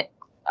bringing it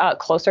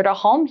closer to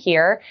home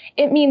here.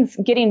 It means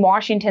getting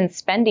Washington's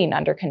spending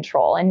under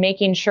control and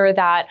making sure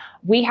that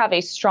we have a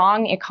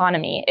strong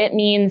economy. It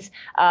means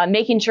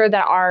making sure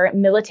that our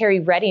military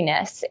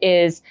readiness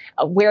is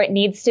where it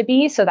needs to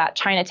be so that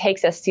China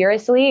takes us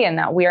seriously and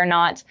that we are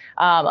not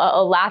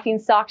a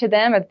laughingstock to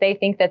them, or that they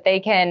think that they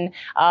can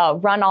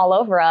run all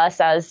over us,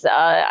 as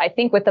I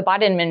think with the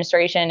Biden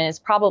administration is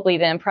probably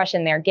the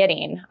impression they're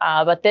getting.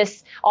 But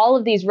all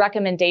of these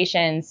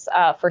recommendations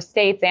for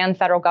states and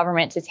federal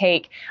government to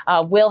take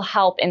will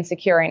help in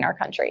securing our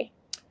country.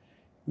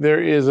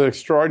 There is an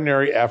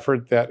extraordinary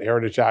effort that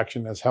Heritage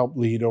Action has helped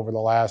lead over the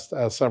last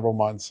several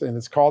months, and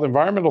it's called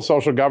Environmental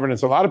Social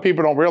Governance. A lot of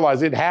people don't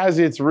realize it has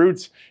its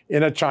roots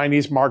in a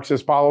Chinese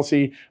Marxist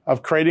policy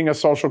of creating a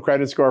social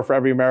credit score for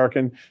every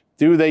American.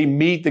 Do they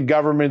meet the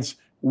government's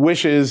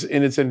wishes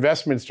in its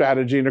investment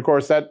strategy? And of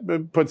course,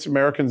 that puts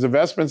Americans'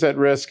 investments at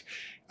risk.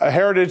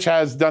 Heritage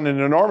has done an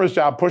enormous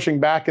job pushing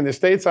back in the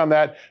States on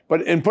that.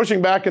 But in pushing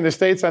back in the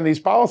States on these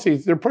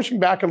policies, they're pushing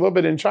back a little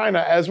bit in China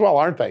as well,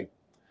 aren't they?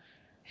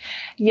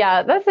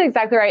 Yeah, that's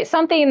exactly right.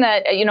 Something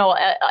that,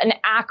 an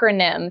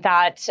acronym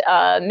that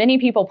many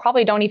people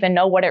probably don't even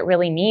know what it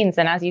really means.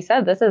 And as you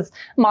said, this is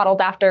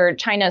modeled after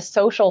China's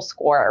social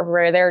score,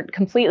 where they're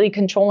completely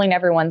controlling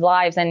everyone's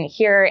lives. And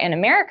here in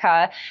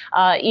America,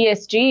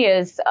 ESG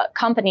is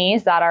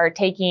companies that are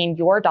taking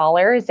your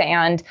dollars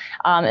and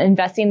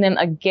investing them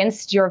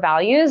against your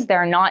values.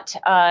 They're not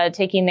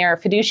taking their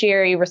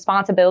fiduciary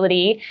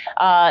responsibility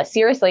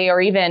seriously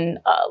or even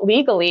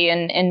legally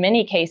in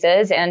many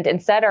cases, and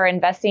instead are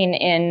investing investing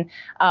in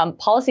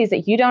policies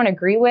that you don't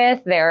agree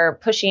with. They're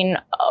pushing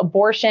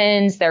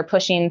abortions. They're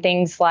pushing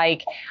things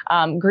like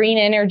green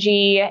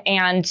energy.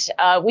 And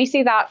we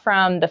see that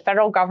from the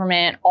federal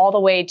government all the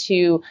way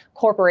to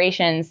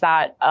corporations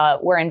that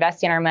we're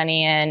investing our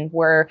money in.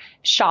 We're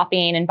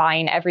shopping and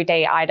buying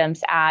everyday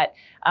items at.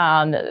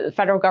 The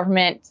federal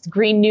government's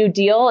Green New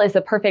Deal is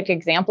a perfect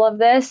example of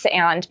this.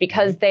 And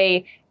because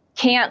they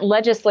can't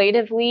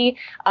legislatively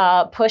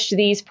push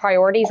these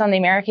priorities on the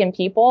American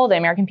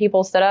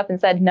people stood up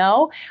and said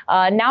no.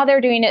 Now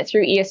they're doing it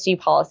through ESG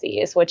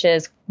policies, which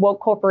is woke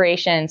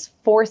corporations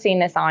forcing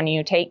this on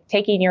you,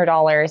 taking your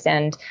dollars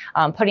and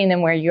putting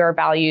them where your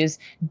values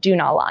do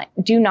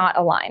not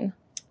align.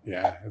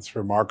 Yeah, it's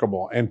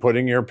remarkable. And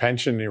putting your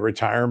pension, your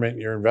retirement,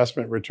 your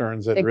investment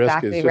returns at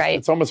risk is just, right.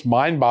 It's almost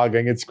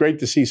mind-boggling. It's great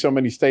to see so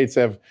many states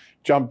have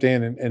jumped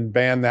in and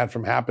banned that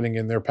from happening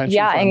in their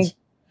pension funds. And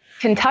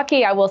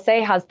Kentucky, I will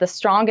say, has the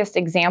strongest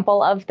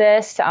example of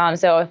this.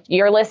 So if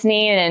you're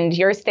listening and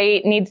your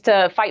state needs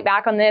to fight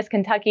back on this,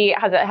 Kentucky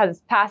has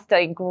passed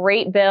a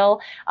great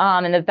bill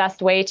and the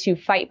best way to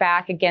fight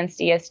back against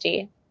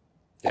ESG.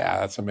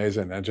 Yeah, that's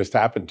amazing. That just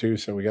happened too.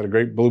 So we got a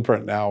great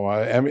blueprint now.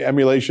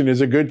 Emulation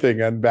is a good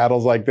thing on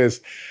battles like this.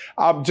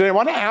 Today, I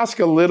want to ask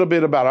a little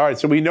bit about, all right,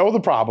 so we know the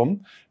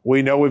problem.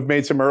 We know we've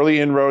made some early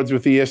inroads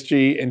with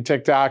ESG and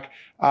TikTok.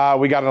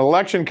 We got an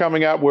election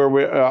coming up where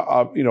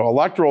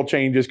electoral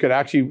changes could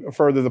actually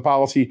further the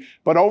policy.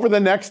 But over the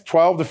next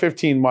 12 to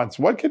 15 months,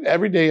 what can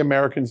everyday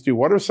Americans do?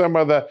 What are some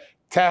of the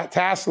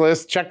task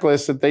lists,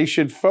 checklists that they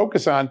should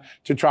focus on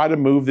to try to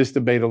move this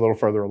debate a little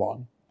further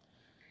along?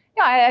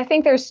 Yeah, I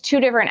think there's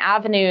two different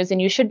avenues,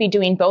 and you should be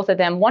doing both of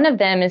them. One of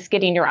them is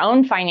getting your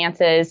own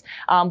finances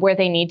where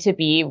they need to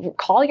be.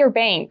 Call your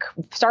bank,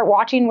 start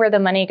watching where the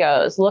money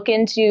goes, look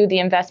into the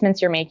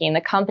investments you're making,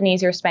 the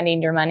companies you're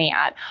spending your money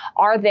at.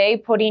 Are they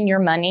putting your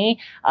money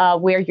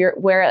where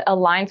it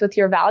aligns with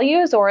your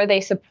values, or are they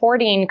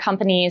supporting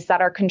companies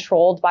that are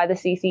controlled by the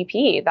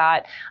CCP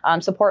that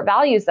support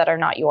values that are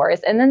not yours?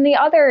 And then the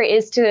other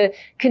is to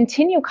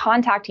continue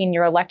contacting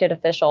your elected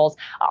officials.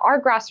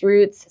 Our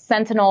grassroots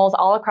sentinels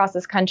all across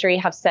this country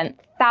have sent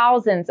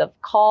thousands of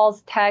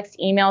calls, texts,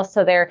 emails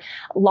to their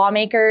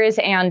lawmakers,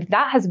 and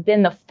that has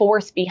been the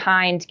force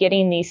behind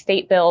getting these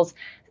state bills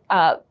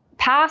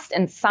passed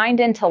and signed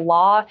into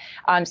law.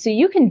 So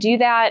you can do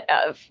that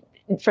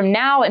from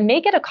now and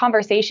make it a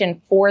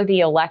conversation for the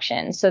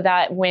election so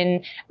that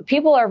when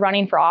people are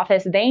running for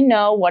office, they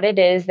know what it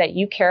is that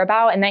you care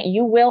about and that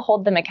you will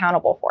hold them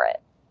accountable for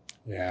it.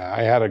 Yeah,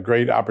 I had a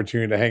great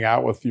opportunity to hang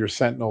out with your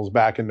Sentinels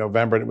back in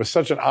November, and it was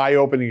such an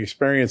eye-opening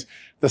experience.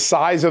 The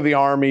size of the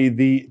Army,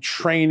 the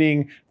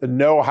training, the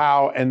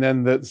know-how, and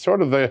then the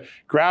sort of the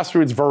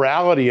grassroots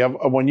virality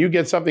of when you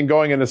get something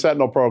going in a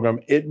Sentinel program,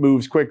 it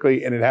moves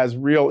quickly and it has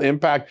real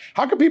impact.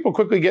 How can people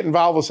quickly get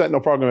involved with the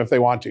Sentinel program if they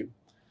want to?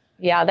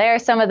 Yeah, they are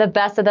some of the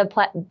best of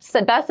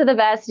the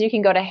best. You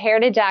can go to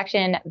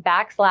HeritageAction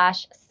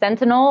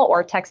 /Sentinel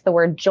or text the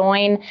word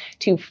join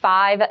to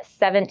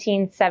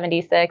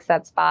 51776.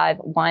 That's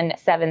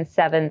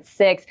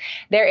 51776.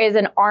 There is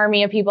an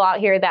army of people out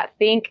here that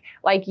think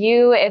like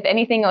you. If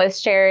anything that was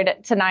shared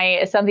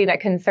tonight is something that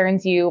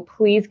concerns you,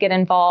 please get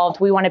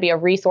involved. We want to be a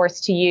resource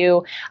to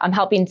you. I'm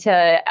helping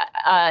to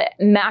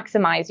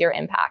maximize your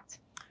impact.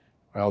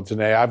 Well,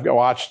 Janae, I've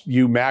watched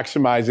you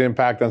maximize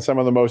impact on some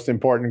of the most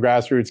important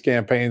grassroots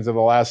campaigns of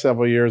the last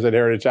several years at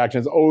Heritage Action.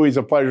 It's always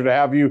a pleasure to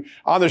have you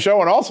on the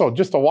show and also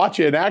just to watch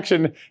you in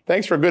action.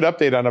 Thanks for a good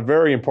update on a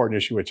very important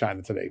issue with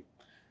China today.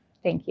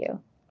 Thank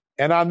you.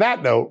 And on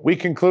that note, we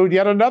conclude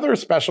yet another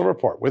special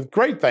report with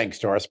great thanks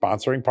to our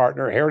sponsoring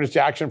partner, Heritage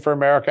Action for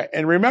America.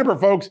 And remember,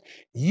 folks,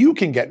 you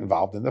can get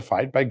involved in the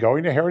fight by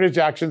going to Heritage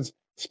Action's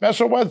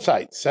special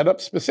website set up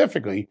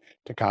specifically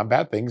to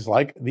combat things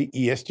like the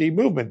ESG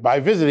movement by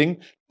visiting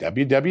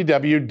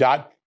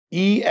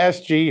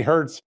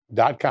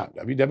www.esghurts.com,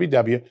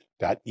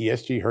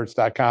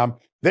 www.esghurts.com.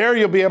 There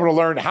you'll be able to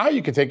learn how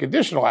you can take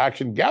additional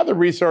action, gather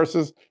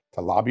resources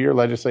to lobby your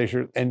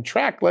legislature, and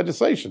track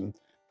legislation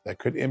that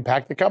could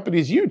impact the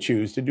companies you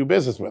choose to do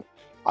business with.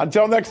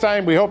 Until next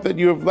time, we hope that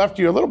you have left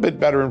you a little bit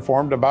better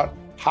informed about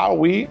how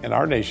we and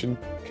our nation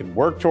can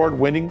work toward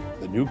winning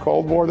the new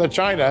Cold War that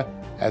China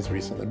has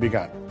recently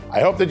begun. I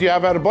hope that you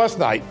have had a blessed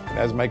night. And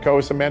as my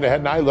co-host Amanda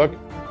Head and I look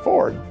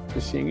forward to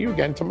seeing you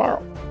again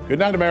tomorrow. Good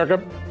night,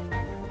 America.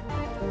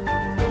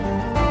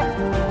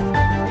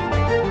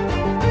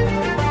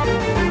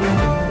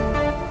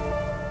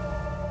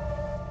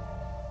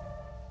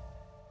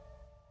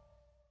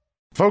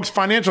 Folks,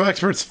 financial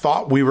experts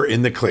thought we were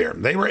in the clear.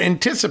 They were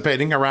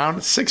anticipating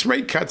around 6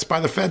 rate cuts by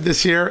the Fed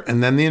this year,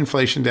 and then the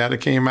inflation data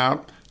came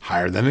out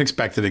higher than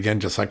expected again,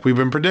 just like we've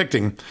been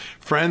predicting.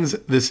 Friends,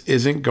 this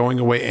isn't going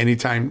away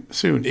anytime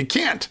soon. It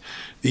can't.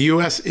 The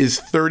U.S. is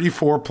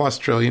 $34+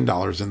 trillion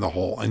in the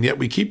hole, and yet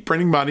we keep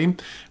printing money,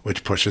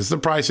 which pushes the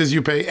prices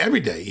you pay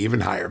every day even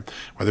higher,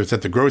 whether it's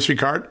at the grocery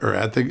cart or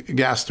at the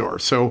gas store.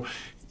 So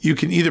You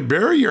can either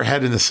bury your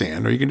head in the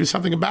sand or you can do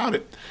something about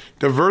it.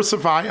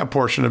 Diversify a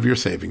portion of your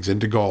savings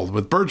into gold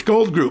with Birch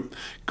Gold Group.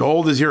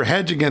 Gold is your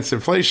hedge against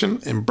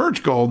inflation, and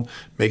Birch Gold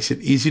makes it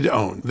easy to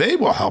own. They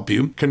will help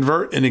you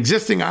convert an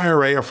existing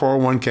IRA or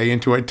 401k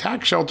into a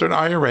tax-sheltered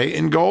IRA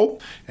in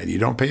gold, and you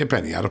don't pay a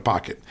penny out of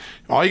pocket.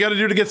 All you got to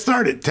do to get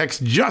started,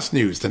 text Just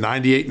News to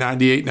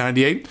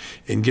 989898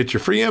 and get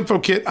your free info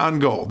kit on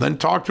gold. Then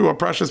talk to a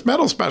precious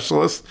metal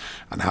specialist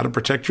on how to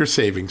protect your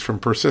savings from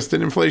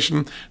persistent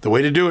inflation. The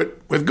way to do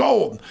it with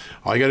gold.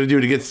 All you got to do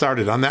to get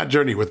started on that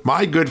journey with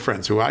my good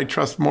friends who I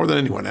trust more than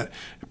anyone at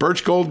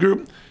Birch Gold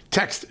Group,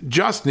 text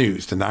Just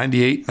News to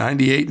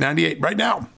 989898 right now.